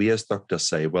where we as doctors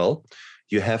say, well,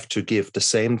 you have to give the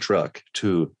same drug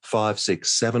to 5, 6,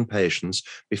 7 patients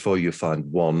before you find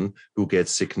one who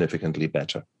gets significantly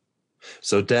better.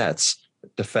 So that's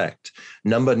the fact.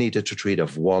 Number needed to treat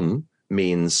of 1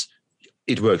 means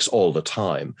it works all the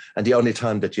time. And the only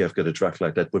time that you have got a drug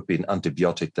like that would be an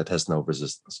antibiotic that has no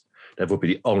resistance. That would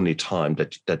be the only time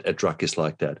that a drug is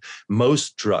like that.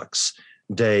 Most drugs,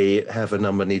 they have a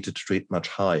number needed to treat much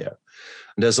higher.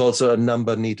 And there's also a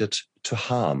number needed to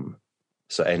harm.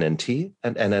 So NNT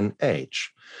and NNH.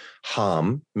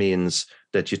 Harm means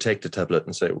that you take the tablet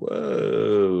and say,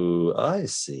 whoa, I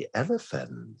see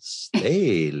elephants.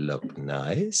 They look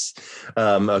nice.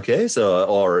 Okay, so,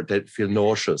 or they feel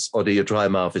nauseous, or your dry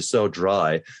mouth is so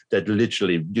dry that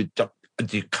literally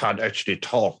you can't actually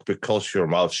talk because your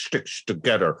mouth sticks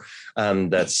together. And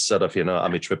that's sort of,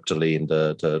 amitriptyline,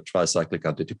 the tricyclic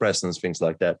antidepressants, things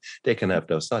like that. They can have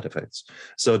those side effects.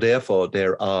 So therefore,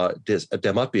 there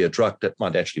might be a drug that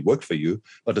might actually work for you,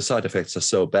 but the side effects are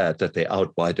so bad that they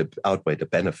outweigh the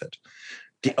benefit.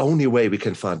 The only way we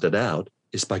can find that out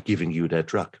is by giving you that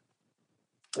drug.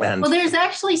 And well, there's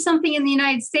actually something in the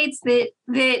United States that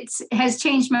has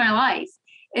changed my life.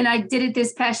 And I did it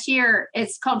this past year.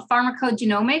 It's called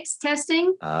pharmacogenomics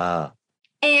testing. And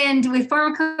with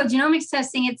pharmacogenomics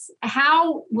testing, it's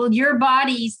how will your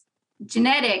body's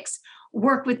genetics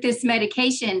work with this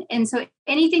medication? And so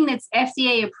anything that's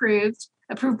FDA approved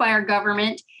by our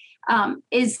government,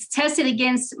 is tested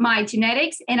against my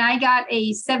genetics. And I got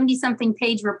a 70-something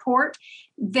page report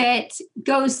that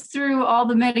goes through all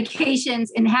the medications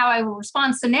and how I will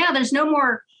respond. So now there's no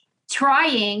more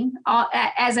trying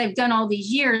as I've done all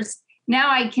these years. Now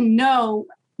I can know,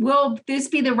 will this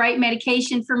be the right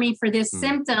medication for me for this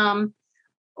symptom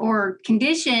or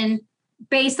condition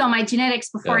based on my genetics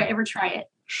before I ever try it?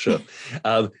 Sure.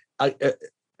 A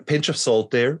pinch of salt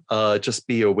there. Just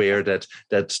be aware that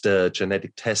the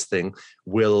genetic testing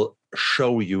will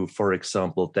show you, for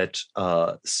example, that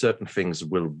certain things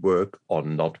will work or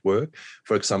not work.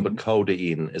 For example,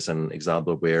 codeine is an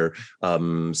example where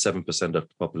 7% of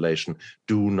the population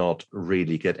do not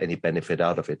really get any benefit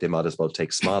out of it. They might as well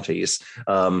take Smarties.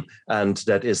 And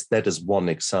that is one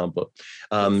example.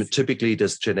 Typically,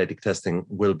 this genetic testing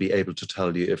will be able to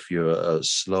tell you if you're a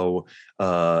slow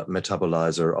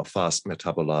metabolizer or fast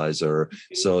metabolizer.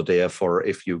 So therefore,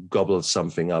 if you gobble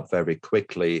something up very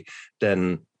quickly,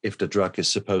 then if the drug is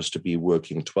supposed to be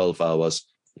working 12 hours,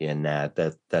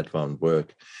 that won't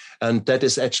work. And that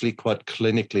is actually quite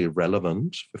clinically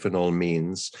relevant, within all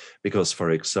means, because, for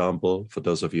example, for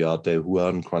those of you out there who are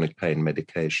on chronic pain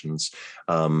medications,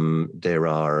 there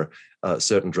are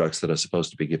certain drugs that are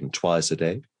supposed to be given twice a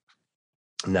day.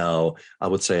 Now, I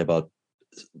would say about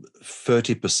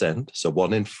 30%, so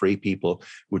 1 in 3 people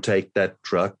who take that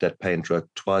drug, that pain drug,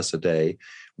 twice a day,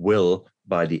 will,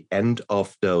 by the end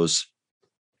of those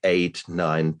 8,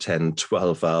 9, 10,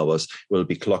 12 hours, will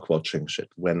be clock watching shit.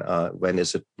 When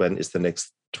is the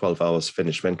next 12 hours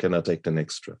finished? When can I take the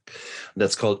next drug?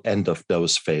 That's called end of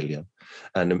dose failure.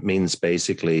 And it means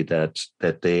basically that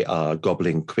they are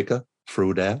gobbling quicker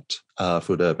through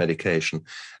the medication.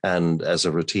 And as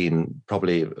a routine,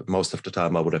 probably most of the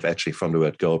time I would have actually from the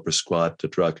word go prescribed the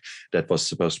drug that was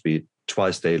supposed to be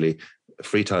twice daily,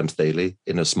 3 times daily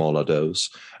in a smaller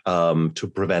dose,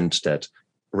 to prevent that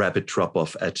rapid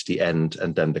drop-off at the end,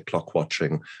 and then the clock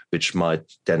watching, which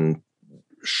might then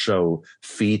show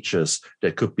features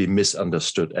that could be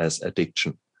misunderstood as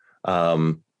addiction.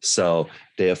 So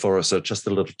therefore, just a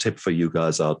little tip for you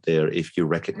guys out there: if you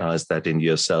recognize that in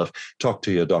yourself, talk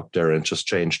to your doctor and just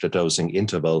change the dosing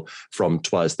interval from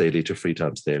twice daily to 3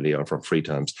 times daily, or from 3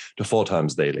 times to 4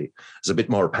 times daily. It's a bit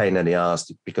more pain in the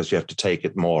ass because you have to take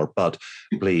it more, but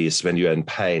please, when you're in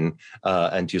pain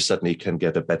and you suddenly can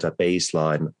get a better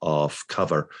baseline of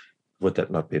cover, would that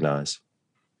not be nice?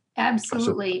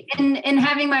 Absolutely. And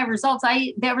having my results,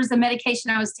 there was a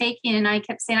medication I was taking and I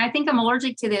kept saying, I think I'm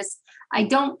allergic to this. I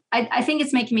think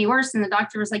it's making me worse. And the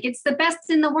doctor was like, it's the best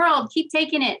in the world. Keep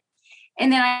taking it.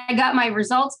 And then I got my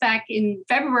results back in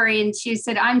February and she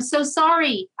said, I'm so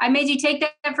sorry. I made you take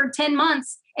that for 10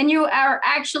 months and you are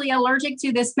actually allergic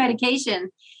to this medication.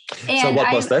 And so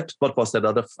what was that? What was that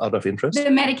out of interest?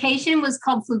 The medication was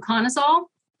called fluconazole.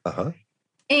 Uh-huh.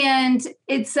 And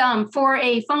it's for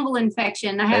a fungal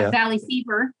infection. I have valley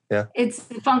fever. Yeah. It's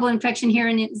a fungal infection here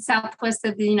in the southwest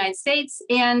of the United States.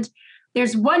 And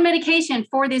there's one medication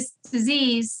for this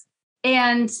disease,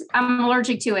 and I'm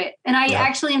allergic to it. And I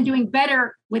actually am doing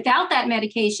better without that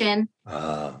medication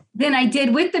than I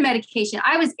did with the medication.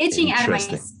 I was itching out of my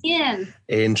skin.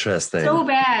 Interesting. So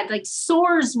bad. Like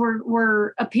sores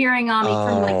were appearing on me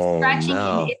from like scratching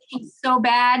and itching so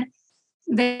bad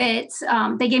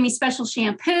that they gave me special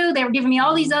shampoo. They were giving me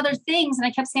all these other things. And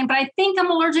I kept saying, but I think I'm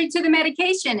allergic to the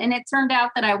medication. And it turned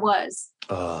out that I was.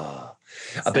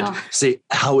 But see,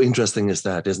 how interesting is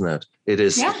that, isn't it? It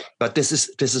is. Yeah. But this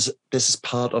is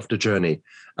part of the journey.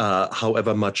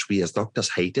 However much we as doctors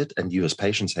hate it and you as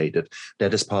patients hate it,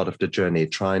 that is part of the journey,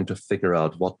 trying to figure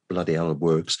out what bloody hell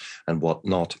works and what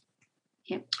not.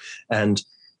 Yep. And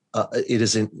it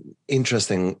is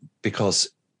interesting because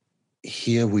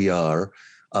here we are,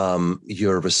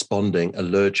 you're responding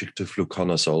allergic to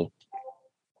fluconazole.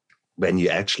 when you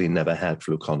actually never had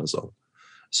fluconazole.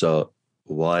 So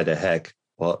why the heck?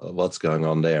 What's going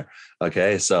on there?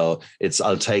 Okay, so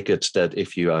I'll take it that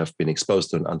if you have been exposed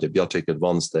to an antibiotic at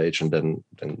one stage and then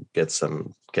get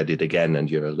it again and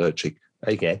you're allergic,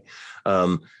 okay.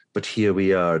 But here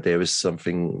we are, there is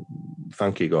something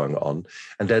funky going on.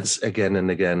 And that's again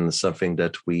and again something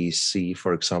that we see,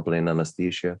 for example, in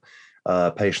anesthesia.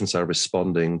 Patients are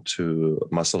responding to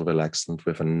muscle relaxant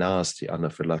with a nasty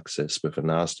anaphylaxis, with a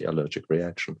nasty allergic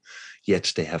reaction,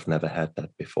 yet they have never had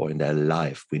that before in their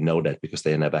life. We know that because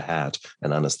they never had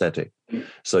an anesthetic.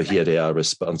 So here they are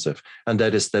responsive. And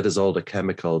that is all the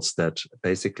chemicals that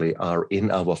basically are in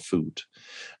our food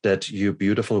that you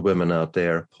beautiful women out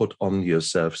there put on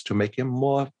yourselves to make you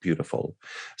more beautiful.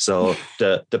 So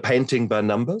the painting by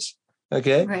numbers.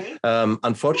 Okay. Right.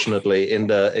 Unfortunately, in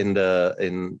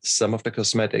some of the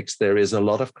cosmetics, there is a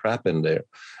lot of crap in there,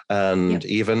 and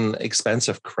even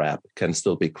expensive crap can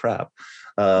still be crap.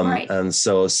 Right. And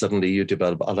so suddenly you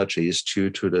develop allergies due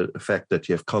to the fact that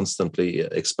you have constantly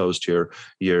exposed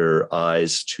your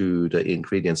eyes to the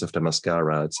ingredients of the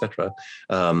mascara, etc.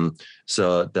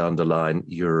 So down the line,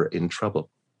 you're in trouble.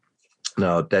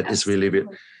 Now that's really,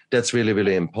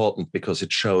 really important, because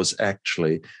it shows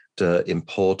actually the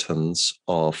importance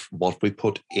of what we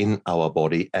put in our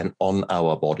body and on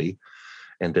our body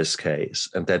in this case.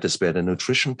 And that is where the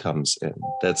nutrition comes in.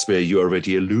 That's where you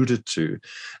already alluded to.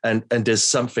 And there's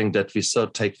something that we so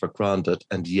take for granted,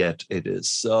 and yet it is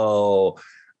so,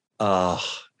 the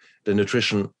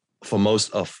nutrition for most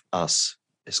of us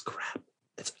is crap.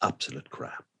 It's absolute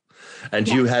crap. And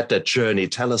you had that journey.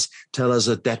 Tell us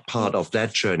that part of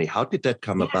that journey. How did that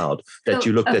come about, that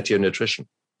you looked at your nutrition?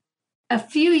 A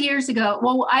few years ago,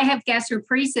 well, I have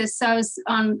gastroparesis, so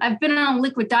I've been on a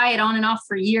liquid diet on and off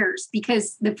for years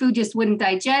because the food just wouldn't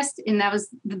digest, and that was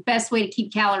the best way to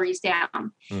keep calories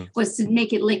down, was to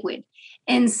make it liquid.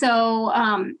 And so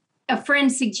a friend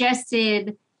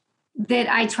suggested that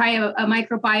I try a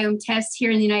microbiome test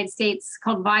here in the United States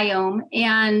called Viome,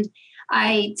 and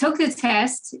I took the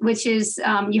test, which is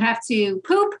you have to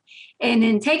poop and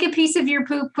then take a piece of your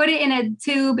poop, put it in a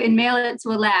tube, and mail it to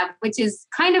a lab, which is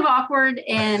kind of awkward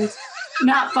and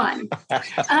not fun. But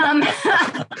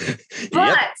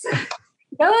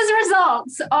those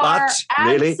results are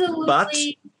absolutely... But?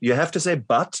 You have to say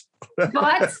but?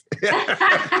 But...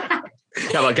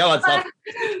 Come on. But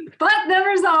the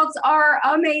results are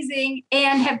amazing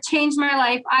and have changed my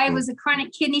life. I was a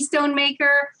chronic kidney stone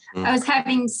maker. I was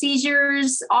having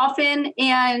seizures often,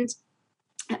 and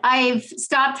I've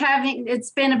stopped having,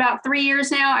 it's been about 3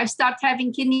 years now. I've stopped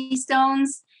having kidney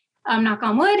stones, knock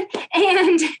on wood.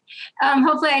 And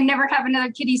hopefully I never have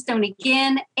another kidney stone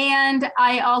again. And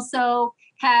I also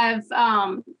have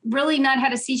really not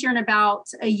had a seizure in about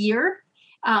a year.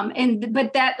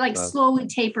 But that slowly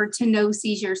tapered to no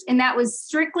seizures. And that was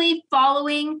strictly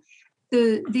following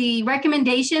the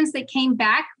recommendations that came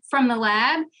back from the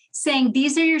lab saying,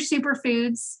 these are your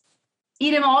superfoods,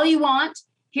 eat them all you want.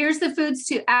 Here's the foods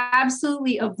to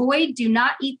absolutely avoid. Do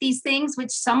not eat these things,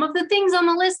 which some of the things on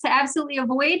the list to absolutely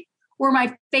avoid were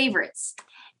my favorites.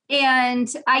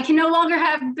 And I can no longer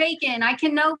have bacon. I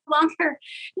can no longer,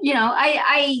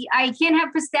 I can't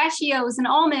have pistachios and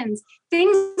almonds,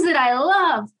 things that I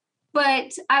love,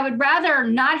 but I would rather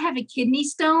not have a kidney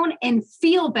stone and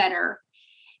feel better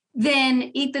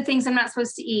than eat the things I'm not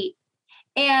supposed to eat.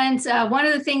 And one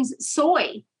of the things,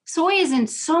 soy is in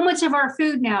so much of our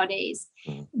food nowadays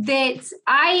that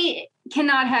I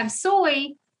cannot have soy.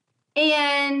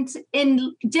 And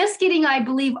in just getting, I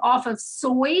believe, off of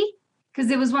soy, because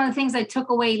it was one of the things I took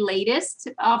away latest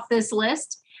off this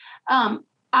list,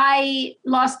 I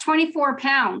lost 24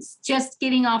 pounds just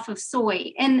getting off of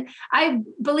soy. And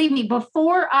believe me,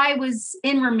 before I was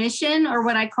in remission, or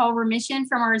what I call remission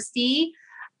from RSD,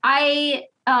 I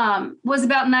was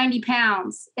about 90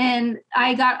 pounds, and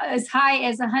I got as high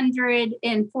as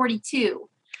 142.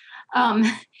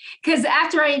 Because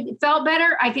after I felt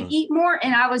better, I could eat more,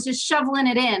 and I was just shoveling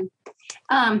it in.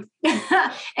 And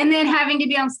then having to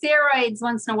be on steroids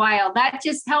once in a while, that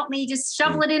just helped me just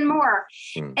shovel it in more.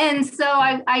 And so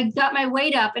I got my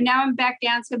weight up, and now I'm back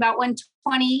down to about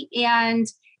 120, and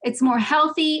it's more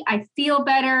healthy. I feel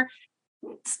better.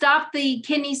 Stop the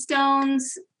kidney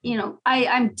stones.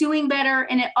 I'm doing better.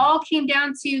 And it all came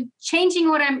down to changing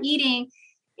what I'm eating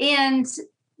and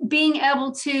being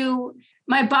able to,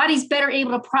 my body's better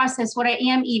able to process what I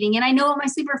am eating. And I know what my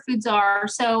superfoods are,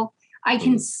 so I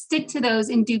can stick to those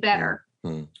and do better.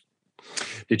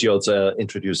 Did you also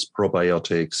introduce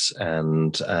probiotics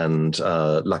and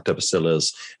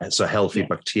lactobacillus, so healthy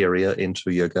bacteria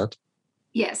into your gut?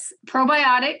 Yes,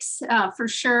 probiotics for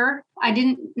sure. I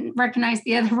didn't recognize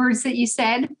the other words that you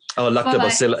said. Oh,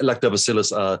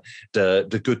 lactobacillus are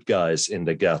the good guys in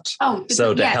the gut. Oh,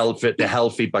 the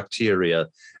healthy bacteria,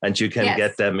 and you can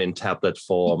get them in tablet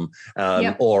form,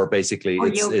 or basically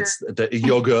it's the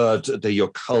yogurt, the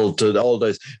Yakult, all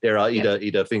those. There are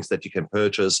either things that you can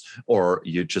purchase, or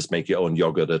you just make your own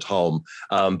yogurt at home.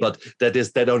 But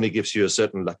that only gives you a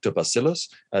certain lactobacillus.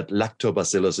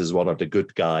 Lactobacillus is one of the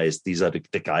good guys. These are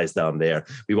the guys down there.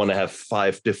 We want to have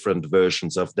 5 different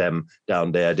versions of them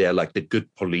down there. They're like the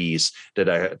good police that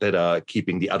are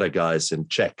keeping the other guys in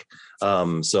check.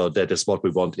 So that is what we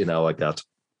want in our gut.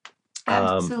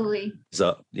 Absolutely.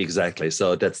 So exactly.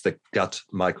 So that's the gut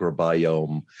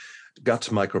microbiome. Gut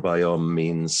microbiome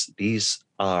means these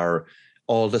are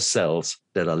all the cells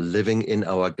that are living in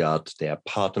our gut. They are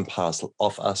part and parcel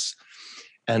of us.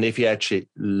 And if you actually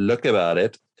look about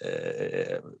it,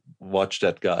 watch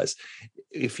that, guys.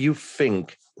 If you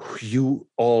think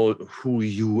who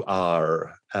you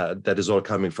are, that is all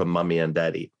coming from mommy and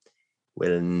daddy.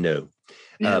 Well, no.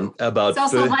 About it's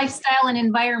also lifestyle and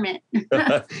environment.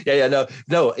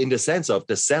 No, in the sense of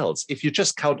the cells. If you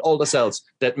just count all the cells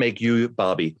that make you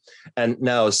Barbie, and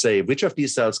now say which of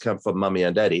these cells come from mommy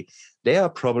and daddy, they are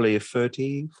probably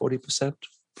 30-40%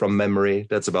 from memory.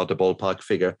 That's about the ballpark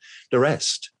figure. The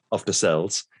rest of the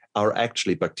cells are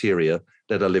actually bacteria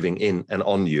that are living in and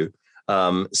on you.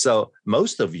 So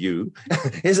most of you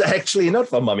is actually not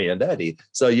from mommy and daddy.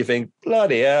 So you think,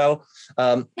 bloody hell.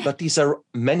 But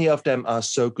many of them are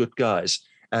so good guys.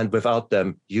 And without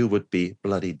them, you would be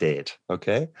bloody dead,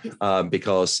 okay?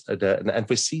 Because, and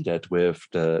we see that with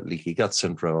the leaky gut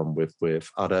syndrome, with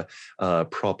other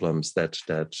problems that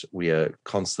we are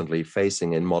constantly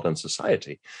facing in modern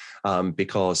society,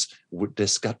 because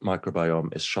this gut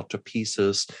microbiome is shot to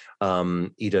pieces,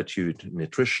 either due to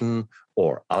nutrition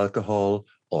or alcohol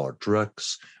or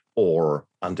drugs or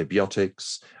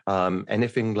antibiotics,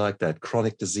 anything like that,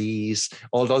 chronic disease,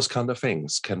 all those kind of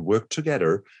things can work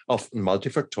together, often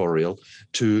multifactorial,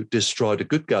 to destroy the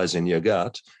good guys in your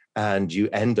gut. And you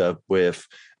end up with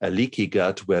a leaky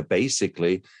gut where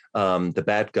basically the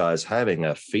bad guys having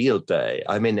a field day.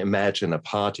 I mean, imagine a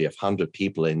party of 100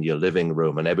 people in your living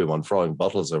room and everyone throwing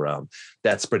bottles around.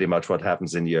 That's pretty much what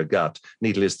happens in your gut.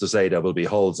 Needless to say, there will be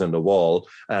holes in the wall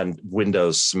and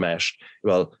windows smashed.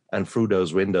 Well, and through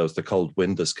those windows, the cold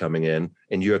wind is coming in.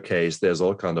 In your case, there's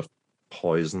all kind of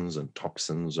poisons and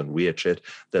toxins and weird shit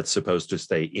that's supposed to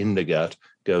stay in the gut,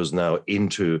 goes now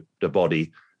into the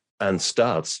body and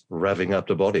starts revving up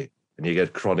the body, and you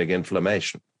get chronic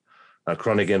inflammation.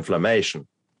 Chronic inflammation,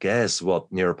 guess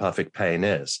what neuropathic pain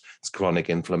is? It's chronic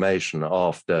inflammation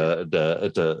of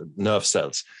the nerve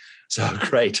cells. So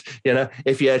great,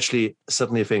 if you actually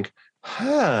suddenly think,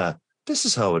 this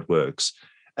is how it works,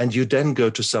 and you then go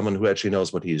to someone who actually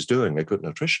knows what he is doing, a good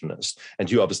nutritionist,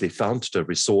 and you obviously found the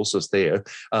resources there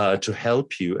to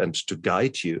help you and to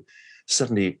guide you,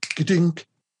 suddenly,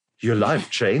 your life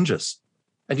changes.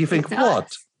 And you think,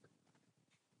 what?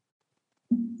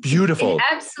 Beautiful.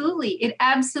 It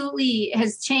absolutely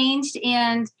has changed.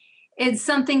 And it's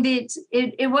something that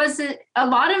it wasn't, a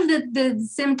lot of the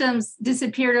symptoms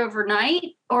disappeared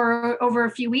overnight or over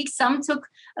a few weeks. Some took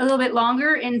a little bit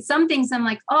longer. And some things I'm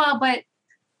like, oh, but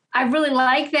I really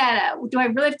like that. Do I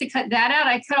really have to cut that out?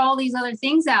 I cut all these other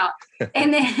things out.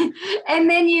 and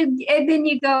then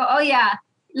you go, oh yeah,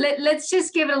 let's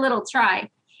just give it a little try.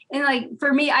 And like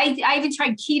for me, I even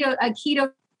tried a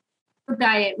keto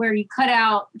diet where you cut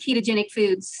out ketogenic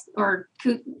foods or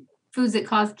foods that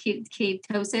cause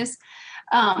ketosis.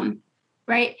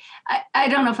 Right? I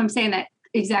don't know if I'm saying that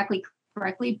exactly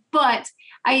correctly, but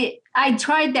I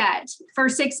tried that for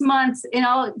 6 months, and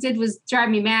all it did was drive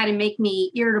me mad and make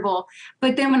me irritable.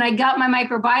 But then when I got my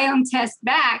microbiome test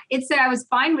back, it said I was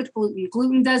fine with gluten.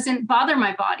 Gluten doesn't bother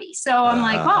my body. So I'm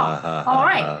like, oh, all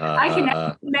right, I can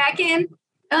add back in.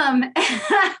 And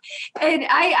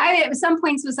I at some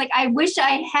points was like, I wish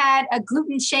I had a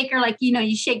gluten shaker, like,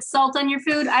 you shake salt on your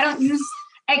food. I don't use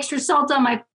extra salt on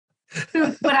my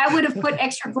food, but I would have put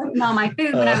extra gluten on my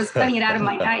food when I was cutting it out of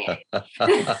my diet.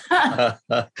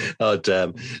 Oh,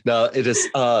 damn. No, it is,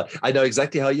 I know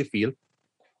exactly how you feel.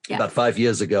 Yeah. About 5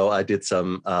 years ago, I did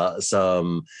some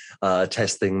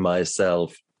testing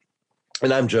myself.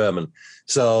 And I'm German,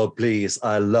 so please,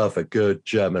 I love a good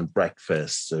German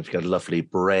breakfast. So you've got lovely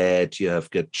bread, you have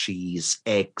got cheese,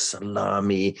 eggs,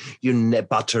 salami,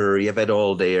 butter, you have it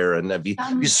all there, and then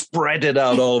you spread it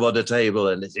out all over the table,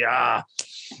 and it's,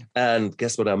 And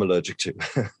guess what I'm allergic to?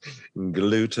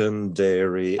 Gluten,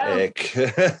 dairy, egg.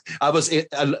 I was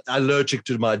allergic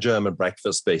to my German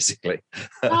breakfast, basically.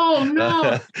 Oh,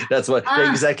 no. That's what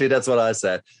I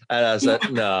said. And I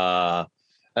said, nah.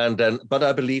 And then, but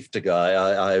I believed the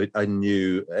guy. I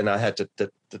knew, and I had the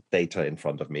data in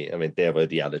front of me. I mean, there were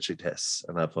the allergy tests,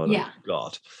 and I thought, oh,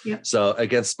 God. Yep. So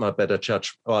against my better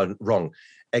judgment, wrong,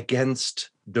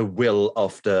 against the will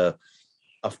of the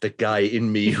guy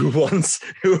in me who wants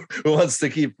to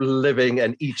keep living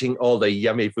and eating all the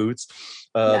yummy foods,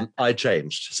 I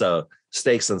changed. So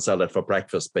steaks and salad for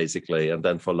breakfast, basically, and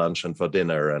then for lunch and for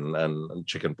dinner, and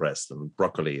chicken breast and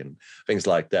broccoli and things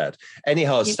like that.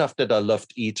 Anyhow, stuff that I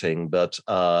loved eating, but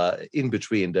in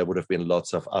between there would have been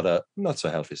lots of other not so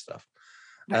healthy stuff.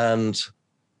 Right. And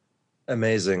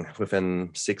amazing, within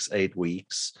 6-8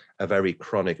 weeks, a very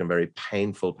chronic and very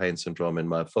painful pain syndrome in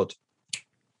my foot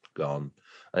gone.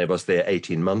 I was there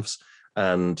 18 months,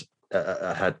 and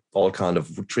I had all kind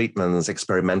of treatments,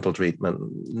 experimental treatment.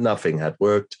 Nothing had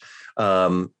worked.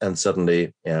 And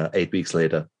suddenly, 8 weeks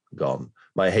later, gone.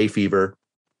 My hay fever,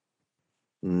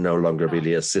 no longer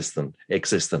really existent.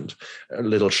 A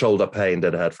little shoulder pain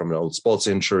that I had from an old sports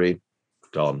injury,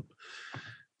 gone.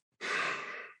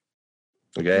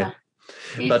 Okay. Yeah.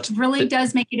 It really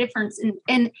does make a difference.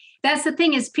 And that's the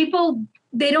thing is people,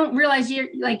 they don't realize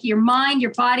your mind,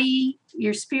 your body,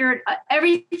 your spirit,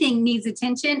 everything needs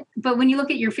attention. But when you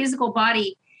look at your physical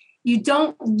body, you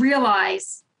don't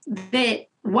realize that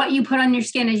what you put on your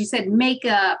skin, as you said,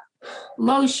 makeup,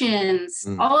 lotions,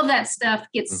 all of that stuff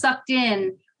gets sucked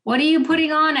in. What are you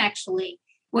putting on actually?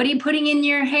 What are you putting in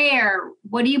your hair?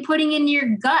 What are you putting in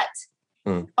your gut?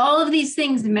 All of these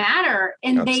things matter.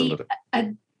 And Absolutely.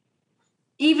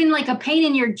 Even like a pain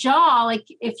in your jaw, like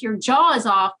if your jaw is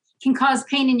off, can cause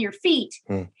pain in your feet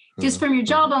just from your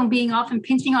jawbone being off and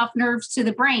pinching off nerves to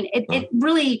the brain. It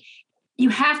really, you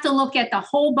have to look at the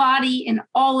whole body and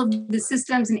all of the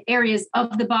systems and areas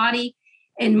of the body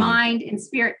and mind and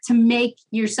spirit to make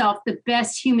yourself the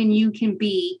best human you can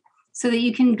be so that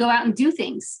you can go out and do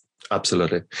things.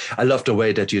 Absolutely. I love the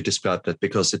way that you described it,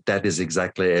 because that is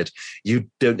exactly it.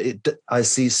 I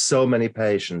see so many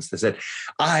patients, they said,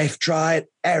 I've tried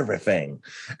everything.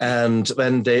 And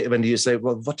when you say,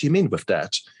 well, what do you mean with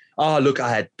that? Oh, look, I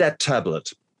had that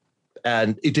tablet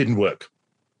and it didn't work.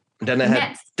 And then I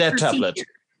had that tablet,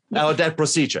 or that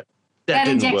procedure. That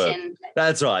didn't injection. Work.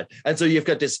 That's right. And so you've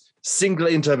got this single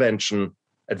intervention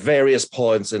at various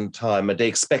points in time, and they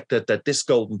expected that this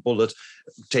golden bullet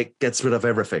gets rid of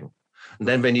everything. And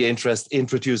then when you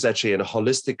introduce actually a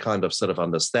holistic kind of sort of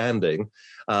understanding,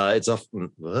 it's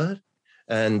often, what?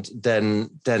 And then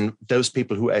those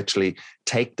people who actually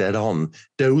take that on,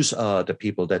 those are the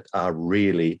people that are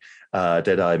really,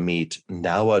 that I meet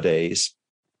nowadays,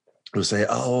 who say,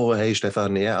 oh, hey,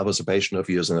 Stefan, yeah, I was a patient of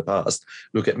yours in the past.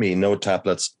 Look at me, no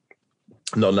tablets,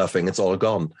 no nothing, it's all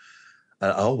gone.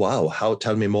 Oh, wow,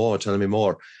 tell me more.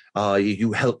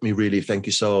 You helped me really, thank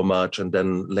you so much. And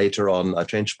then later on, I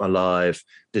changed my life,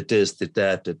 did this, did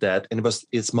that. And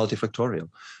it's multifactorial.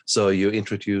 So you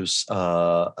introduce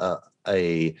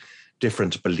a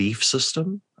different belief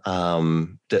system,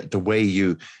 the way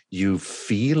you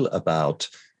feel about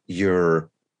your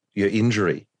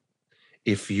injury.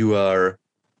 If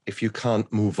you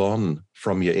can't move on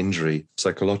from your injury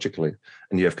psychologically,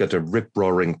 and you've got a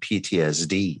rip-roaring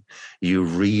PTSD, you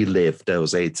relive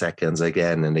those 8 seconds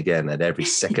again and again at every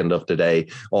second of the day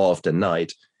or of the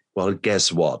night, well, guess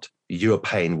what? Your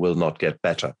pain will not get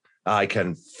better. I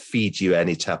can feed you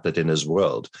any tablet in this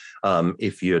world.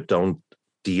 If you don't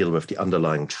deal with the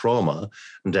underlying trauma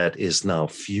that is now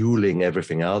fueling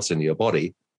everything else in your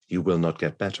body, you will not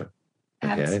get better.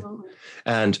 Okay. Absolutely.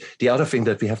 And the other thing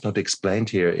that we have not explained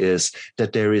here is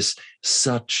that there is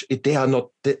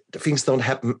things don't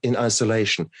happen in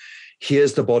isolation.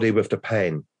 Here's the body with the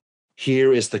pain.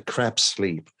 Here is the crap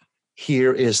sleep.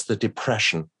 Here is the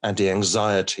depression and the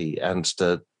anxiety and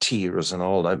the tears and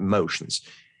all the emotions.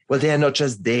 Well, they are not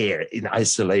just there in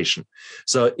isolation.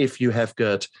 So if you have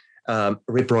got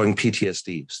rip-roaring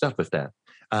PTSD, start with that.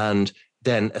 And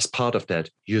then as part of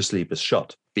that, your sleep is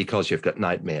shot because you've got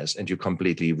nightmares and you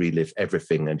completely relive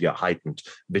everything and your heightened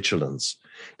vigilance.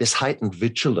 This heightened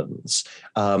vigilance,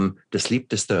 the sleep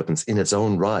disturbance in its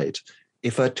own right,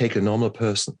 if I take a normal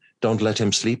person, don't let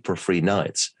him sleep for 3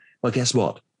 nights, well, guess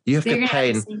what? You've got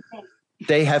pain.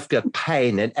 They have got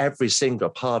pain in every single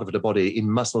part of the body,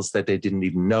 in muscles that they didn't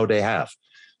even know they have.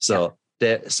 So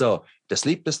the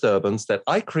sleep disturbance that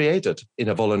I created in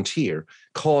a volunteer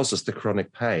causes the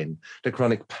chronic pain. The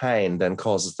chronic pain then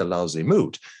causes the lousy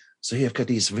mood. So you've got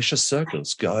these vicious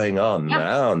circles going on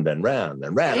round and round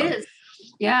and round. It is.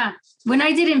 Yeah. When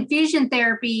I did infusion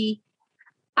therapy,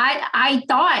 I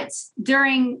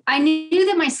knew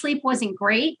that my sleep wasn't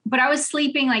great, but I was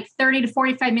sleeping like 30 to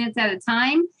 45 minutes at a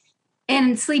time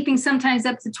and sleeping sometimes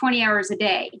up to 20 hours a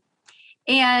day.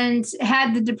 and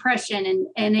had the depression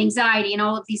and anxiety and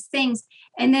all of these things.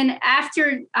 And then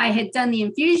after I had done the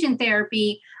infusion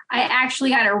therapy, I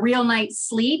actually had a real night's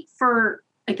sleep for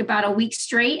like about a week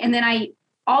straight. And then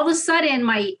all of a sudden,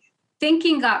 my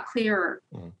thinking got clearer.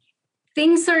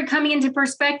 Things started coming into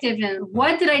perspective. And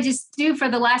what did I just do for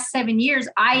the last 7 years?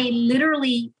 I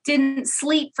literally didn't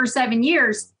sleep for 7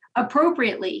 years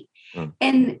appropriately.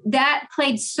 And that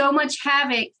played so much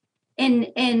havoc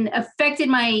and affected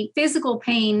my physical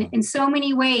pain in so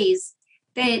many ways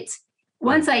that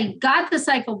once I got the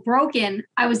cycle broken,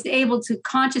 I was able to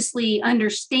consciously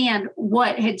understand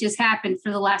what had just happened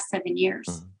for the last 7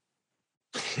 years.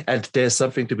 And there's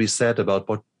something to be said about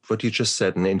what you just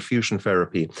said in infusion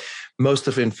therapy. Most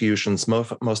of infusions,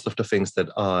 most of the things that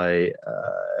I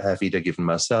have either given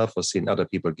myself or seen other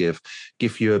people give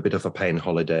you a bit of a pain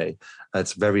holiday.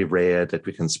 It's very rare that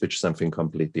we can switch something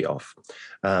completely off.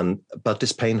 But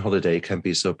this pain holiday can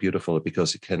be so beautiful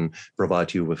because it can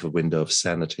provide you with a window of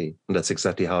sanity. And that's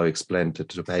exactly how I explained it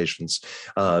to patients.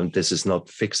 This is not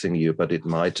fixing you, but it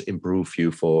might improve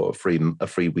you for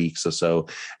 3 weeks or so.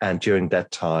 And during that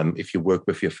time, if you work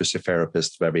with your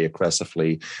physiotherapist very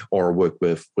aggressively or work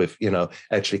with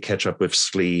actually catch up with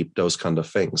sleep, those kind of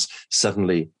things,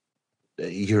 suddenly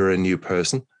you're a new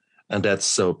person. And that's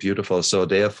so beautiful. So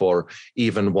therefore,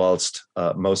 even whilst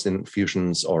most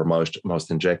infusions or most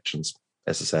injections,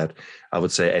 as I said, I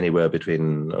would say anywhere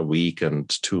between a week and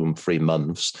 2 and 3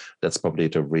 months, that's probably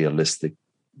the realistic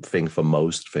thing for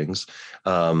most things.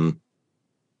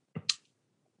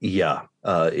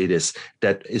 It is.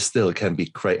 That is still can be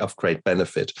of great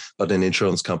benefit, but an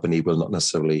insurance company will not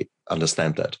necessarily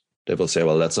understand that. They will say,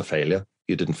 well, that's a failure.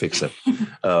 You didn't fix it.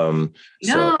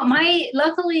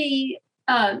 Luckily,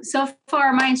 so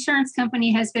far, my insurance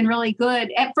company has been really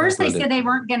good. At first, they said they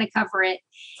weren't going to cover it.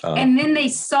 And then they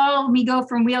saw me go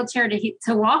from wheelchair to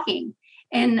walking.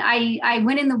 And I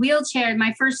went in the wheelchair.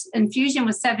 My first infusion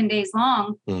was 7 days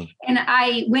long. And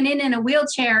I went in a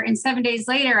wheelchair, and 7 days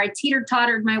later, I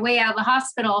teeter-tottered my way out of the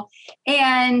hospital.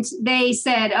 And they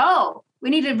said, oh, we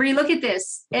need to relook at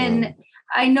this. And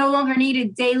I no longer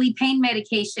needed daily pain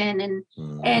medication.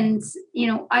 And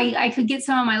I could get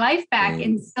some of my life back.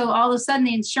 And so all of a sudden,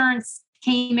 the insurance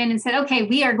came in and said, okay,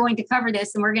 we are going to cover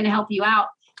this and we're going to help you out.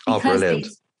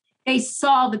 Because they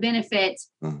saw the benefit.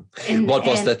 What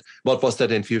was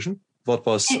that infusion?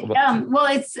 It's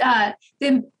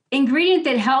the ingredient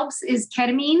that helps is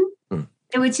ketamine,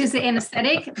 which is the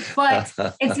anesthetic, but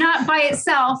it's not by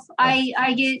itself.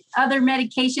 I get other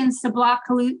medications to block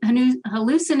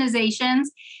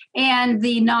hallucinations and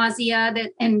the nausea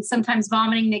and sometimes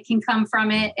vomiting that can come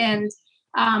from it, and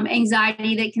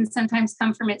anxiety that can sometimes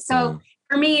come from it. So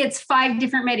for me, it's 5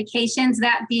 different medications,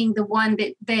 that being the one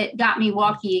that got me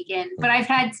walking again. But I've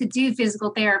had to do physical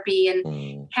therapy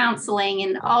and counseling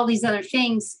and all these other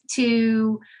things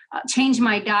to change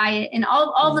my diet and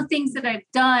all the things that I've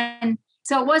done.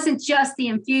 So it wasn't just the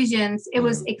infusions. It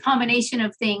was a combination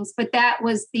of things. But that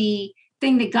was the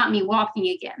thing that got me walking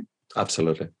again.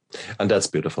 Absolutely. And that's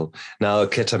beautiful. Now,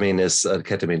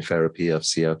 ketamine therapy of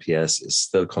CRPS is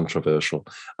still controversial.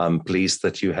 I'm pleased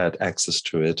that you had access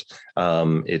to it.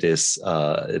 It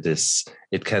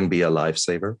can be a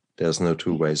lifesaver. There's no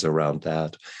 2 ways around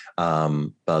that.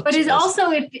 But it's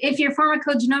also, if your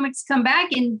pharmacogenomics come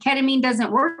back and ketamine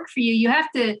doesn't work for you, you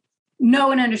have to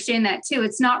know and understand that too.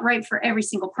 It's not right for every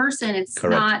single person. It's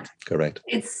correct.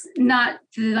 It's not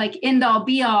like end all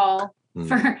be all.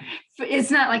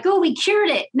 It's not like, oh, we cured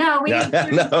it. No, we didn't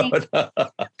cure anything. No,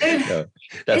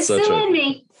 that's so true. In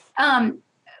me.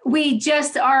 We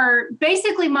just are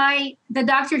basically the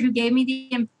doctor who gave me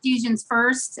the infusions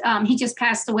first. He just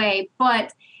passed away,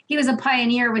 but he was a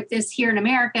pioneer with this here in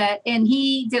America, and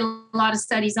he did a lot of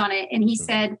studies on it. And he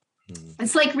said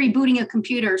it's like rebooting a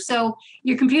computer. So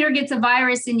your computer gets a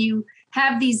virus, and you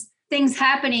have these things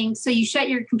happening. So you shut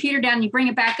your computer down, you bring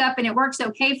it back up, and it works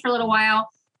okay for a little while.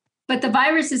 But the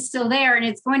virus is still there, and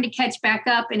it's going to catch back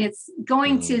up, and it's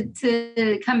going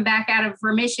to come back out of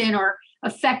remission or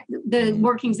affect the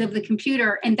workings of the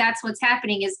computer. And that's what's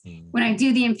happening is when I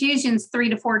do the infusions 3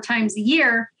 to 4 times a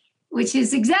year, which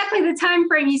is exactly the time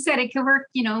frame you said it could work,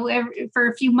 for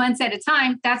a few months at a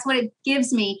time. That's what it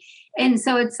gives me. And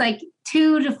so it's like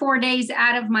 2 to 4 days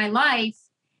out of my life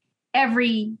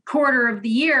every quarter of the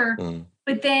year.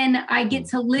 But then I get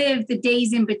to live the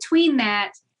days in between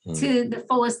that to the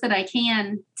fullest that I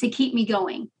can to keep me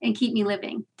going and keep me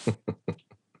living.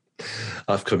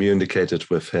 I've communicated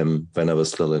with him when I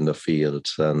was still in the field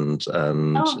and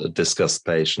discussed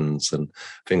patients and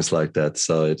things like that.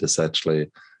 So it is actually,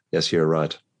 yes, you're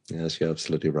right. Yes, you're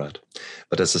absolutely right.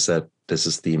 But as I said, this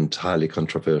is deemed highly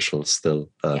controversial still.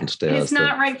 And it's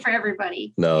not right for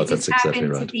everybody. No, it that's just exactly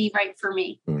happened right. to be right for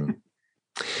me. Mm.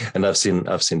 And I've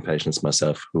seen patients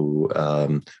myself who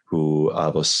I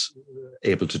was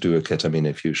able to do a ketamine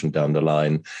infusion down the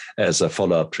line as a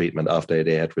follow-up treatment after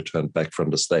they had returned back from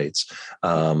the States.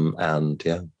 And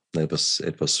yeah, it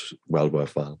was well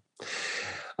worthwhile.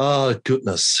 Oh,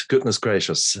 goodness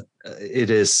gracious.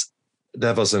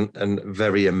 That was a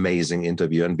very amazing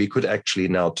interview. And we could actually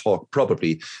now talk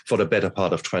probably for the better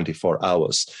part of 24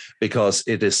 hours, because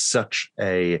it is such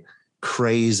a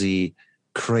crazy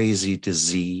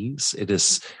disease. It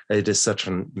is such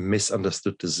a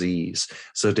misunderstood disease.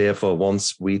 So therefore,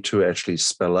 once we two actually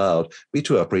spell out, we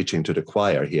two are preaching to the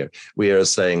choir here. We are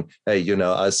saying, hey,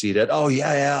 I see that. Oh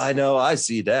yeah, I know, I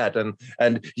see that.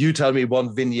 And you tell me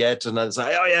one vignette, and I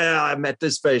say, oh yeah, I met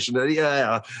this patient.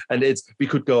 Yeah. And we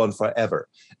could go on forever.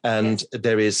 And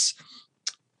there is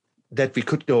that we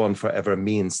could go on forever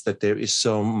means that there is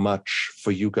so much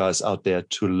for you guys out there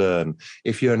to learn.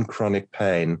 If you're in chronic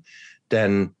pain,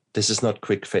 then this is not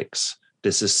quick fix.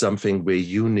 This is something where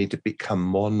you need to become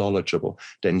more knowledgeable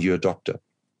than your doctor.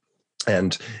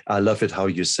 And I love it how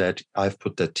you said, I've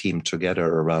put that team together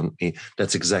around me.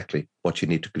 That's exactly what you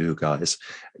need to do, guys.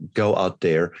 Go out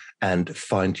there and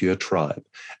find your tribe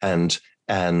and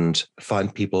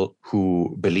find people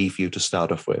who believe you to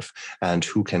start off with and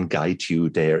who can guide you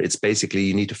there. It's basically,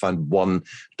 you need to find one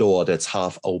door that's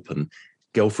half open.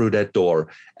 Go through that door,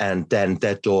 and then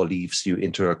that door leads you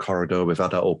into a corridor with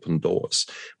other open doors.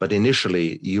 But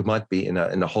initially, you might be in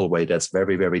a hallway that's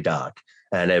very, very dark,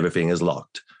 and everything is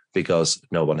locked because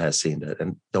no one has seen it.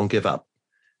 And don't give up.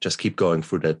 Just keep going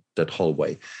through that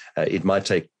hallway. It might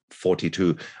take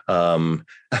 42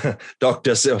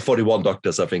 doctors, 41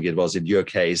 doctors, I think it was in your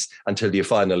case, until you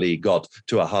finally got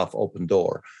to a half open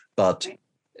door. But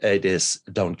it is,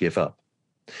 don't give up.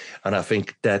 And I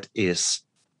think that is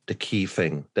the key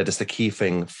thing. That is the key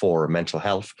thing for mental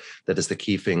health. That is the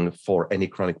key thing for any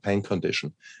chronic pain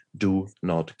condition. Do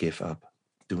not give up.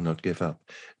 Do not give up.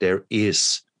 There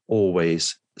is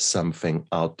always something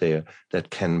out there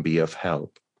that can be of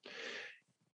help.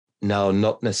 Now,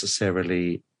 not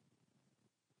necessarily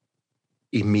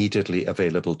immediately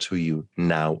available to you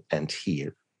now and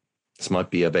here. This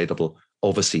might be available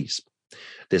overseas.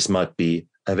 This might be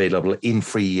available in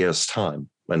 3 years' time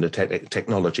when the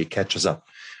technology catches up,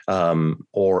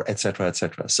 or et cetera, et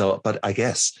cetera. So, but I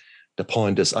guess the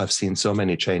point is, I've seen so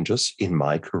many changes in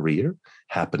my career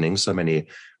happening, so many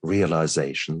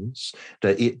realizations,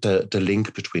 the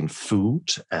link between food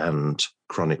and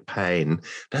chronic pain.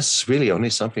 That's really only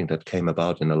something that came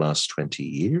about in the last 20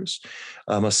 years,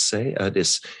 I must say.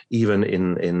 This even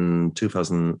in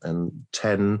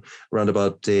 2010, round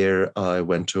about there, I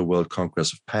went to a World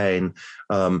Congress of Pain.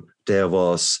 There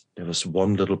was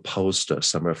one little poster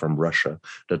somewhere from Russia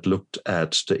that looked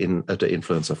at the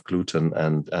influence of gluten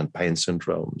and pain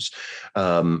syndromes,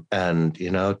 and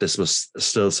this was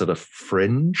still sort of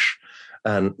fringe.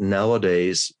 And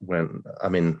nowadays,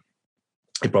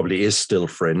 it probably is still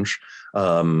fringe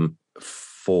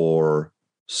for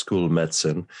school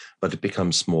medicine, but it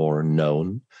becomes more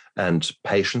known, and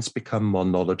patients become more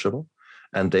knowledgeable,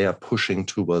 and they are pushing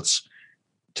towards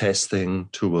testing,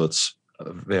 towards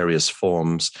various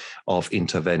forms of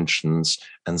interventions,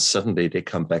 and suddenly they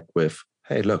come back with,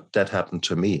 hey, look, that happened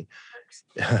to me.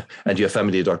 And your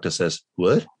family doctor says,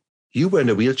 what? You were in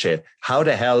a wheelchair. How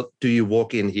the hell do you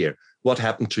walk in here? What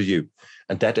happened to you?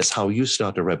 And that is how you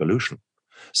start a revolution.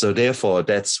 So therefore,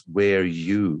 that's where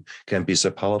you can be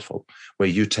so powerful, where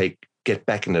you get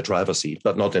back in the driver's seat,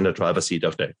 but not in the driver's seat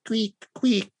of the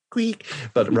squeak,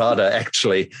 but rather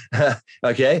actually,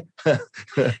 okay,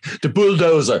 the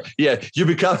bulldozer. Yeah, you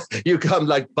become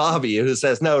like Barbie, who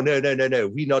says, no,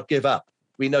 we not give up.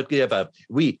 We not give up.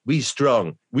 We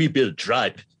strong. We build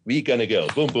tribe. We gonna go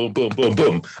boom, boom, boom, boom,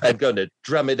 boom, and gonna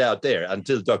drum it out there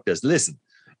until doctors listen.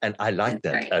 And I like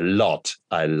that a lot.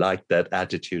 I like that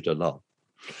attitude a lot.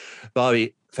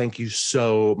 Barbie, thank you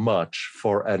so much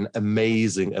for an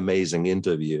amazing, amazing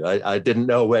interview. I didn't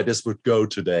know where this would go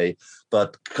today,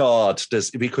 but God,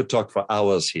 we could talk for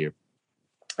hours here.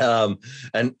 And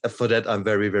for that, I'm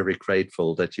very, very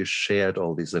grateful that you shared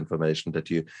all this information,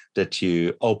 that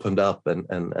you opened up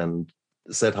and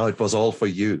said how it was all for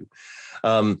you.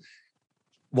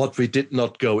 What we did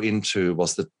not go into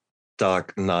was the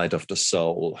dark night of the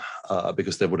soul,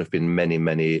 because there would have been many,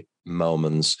 many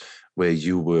moments where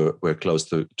you were close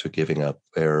to giving up,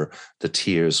 where the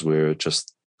tears were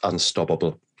just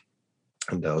unstoppable.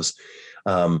 And those,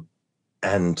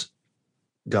 and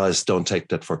guys, don't take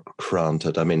that for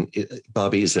granted. I mean,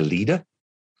 Barbie is a leader.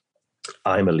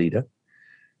 I'm a leader,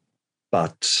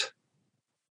 but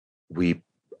we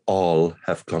all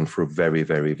have gone through very,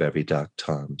 very, very dark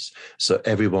times. So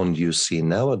everyone you see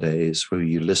nowadays, who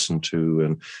you listen to,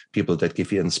 and people that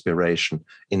give you inspiration,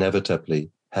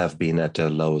 inevitably have been at their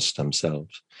lowest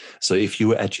themselves. So if you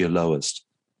were at your lowest,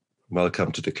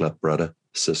 welcome to the club, brother,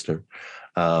 sister.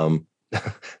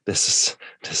 This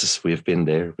is we've been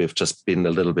there. We've just been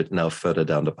a little bit now further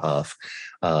down the path,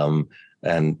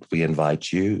 and we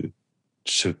invite you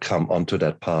to come onto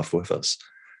that path with us,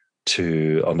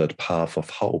 on that path of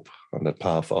hope, on that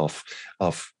path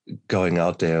of going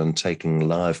out there and taking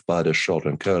life by the short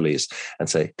and curlies and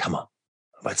say, come on,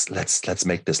 let's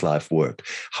make this life work.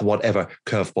 Whatever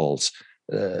curveballs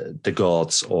the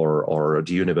gods or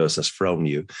the universe has thrown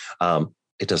you,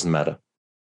 it doesn't matter.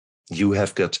 You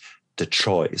have got the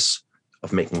choice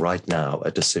of making right now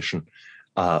a decision.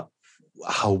 How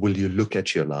will you look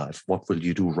at your life? What will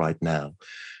you do right now?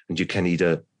 And you can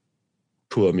either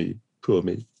poor me,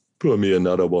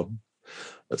 another one.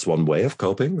 That's one way of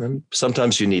coping. And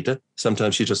sometimes you need it.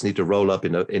 Sometimes you just need to roll up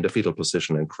in the fetal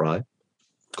position and cry.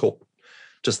 Cool.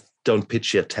 Just don't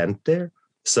pitch your tent there.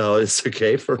 So it's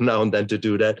okay from now and then to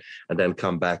do that, and then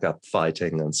come back up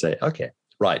fighting and say, okay,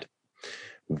 right,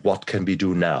 what can we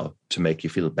do now to make you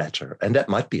feel better? And that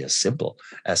might be as simple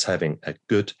as having a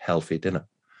good, healthy dinner,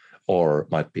 or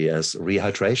might be as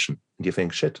rehydration. And you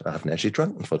think, shit, I haven't actually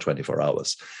drunk for 24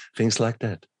 hours. Things like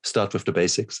that. Start with the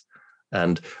basics.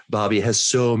 And Barbie has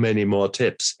so many more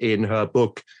tips in her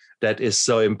book that is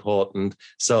so important.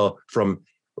 So from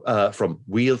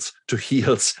wheels to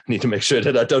heels, I need to make sure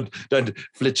that I don't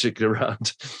flitch it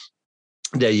around.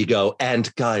 There you go.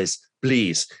 And guys,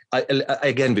 please,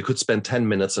 again, we could spend 10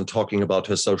 minutes on talking about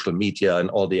her social media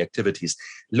and all the activities.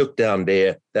 Look down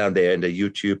there in the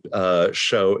YouTube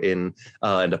show, in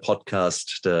the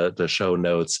podcast, the show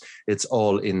notes. It's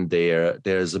all in there.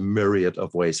 There's a myriad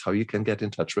of ways how you can get in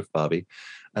touch with Barbie.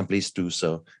 And please do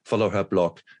so. Follow her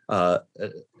blog,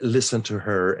 listen to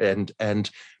her, and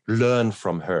learn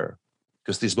from her.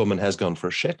 Because this woman has gone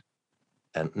for shit.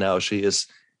 And now she is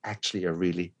actually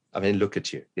look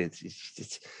at you.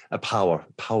 It's a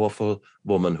powerful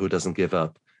woman who doesn't give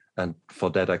up. And for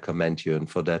that, I commend you. And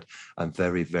for that, I'm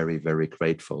very, very, very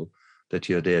grateful that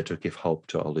you're there to give hope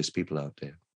to all these people out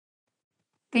there.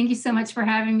 Thank you so much for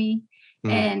having me.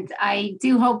 And I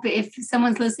do hope if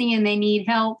someone's listening and they need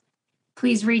help,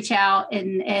 please reach out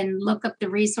and look up the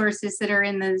resources that are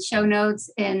in the show notes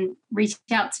and reach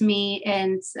out to me.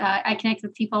 And I connect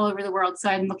with people all over the world. So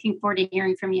I'm looking forward to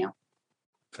hearing from you.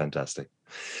 Fantastic.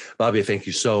 Barbie, thank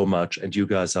you so much. And you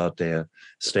guys out there,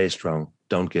 stay strong,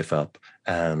 don't give up,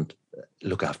 and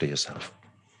look after yourself.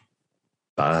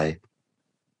 Bye.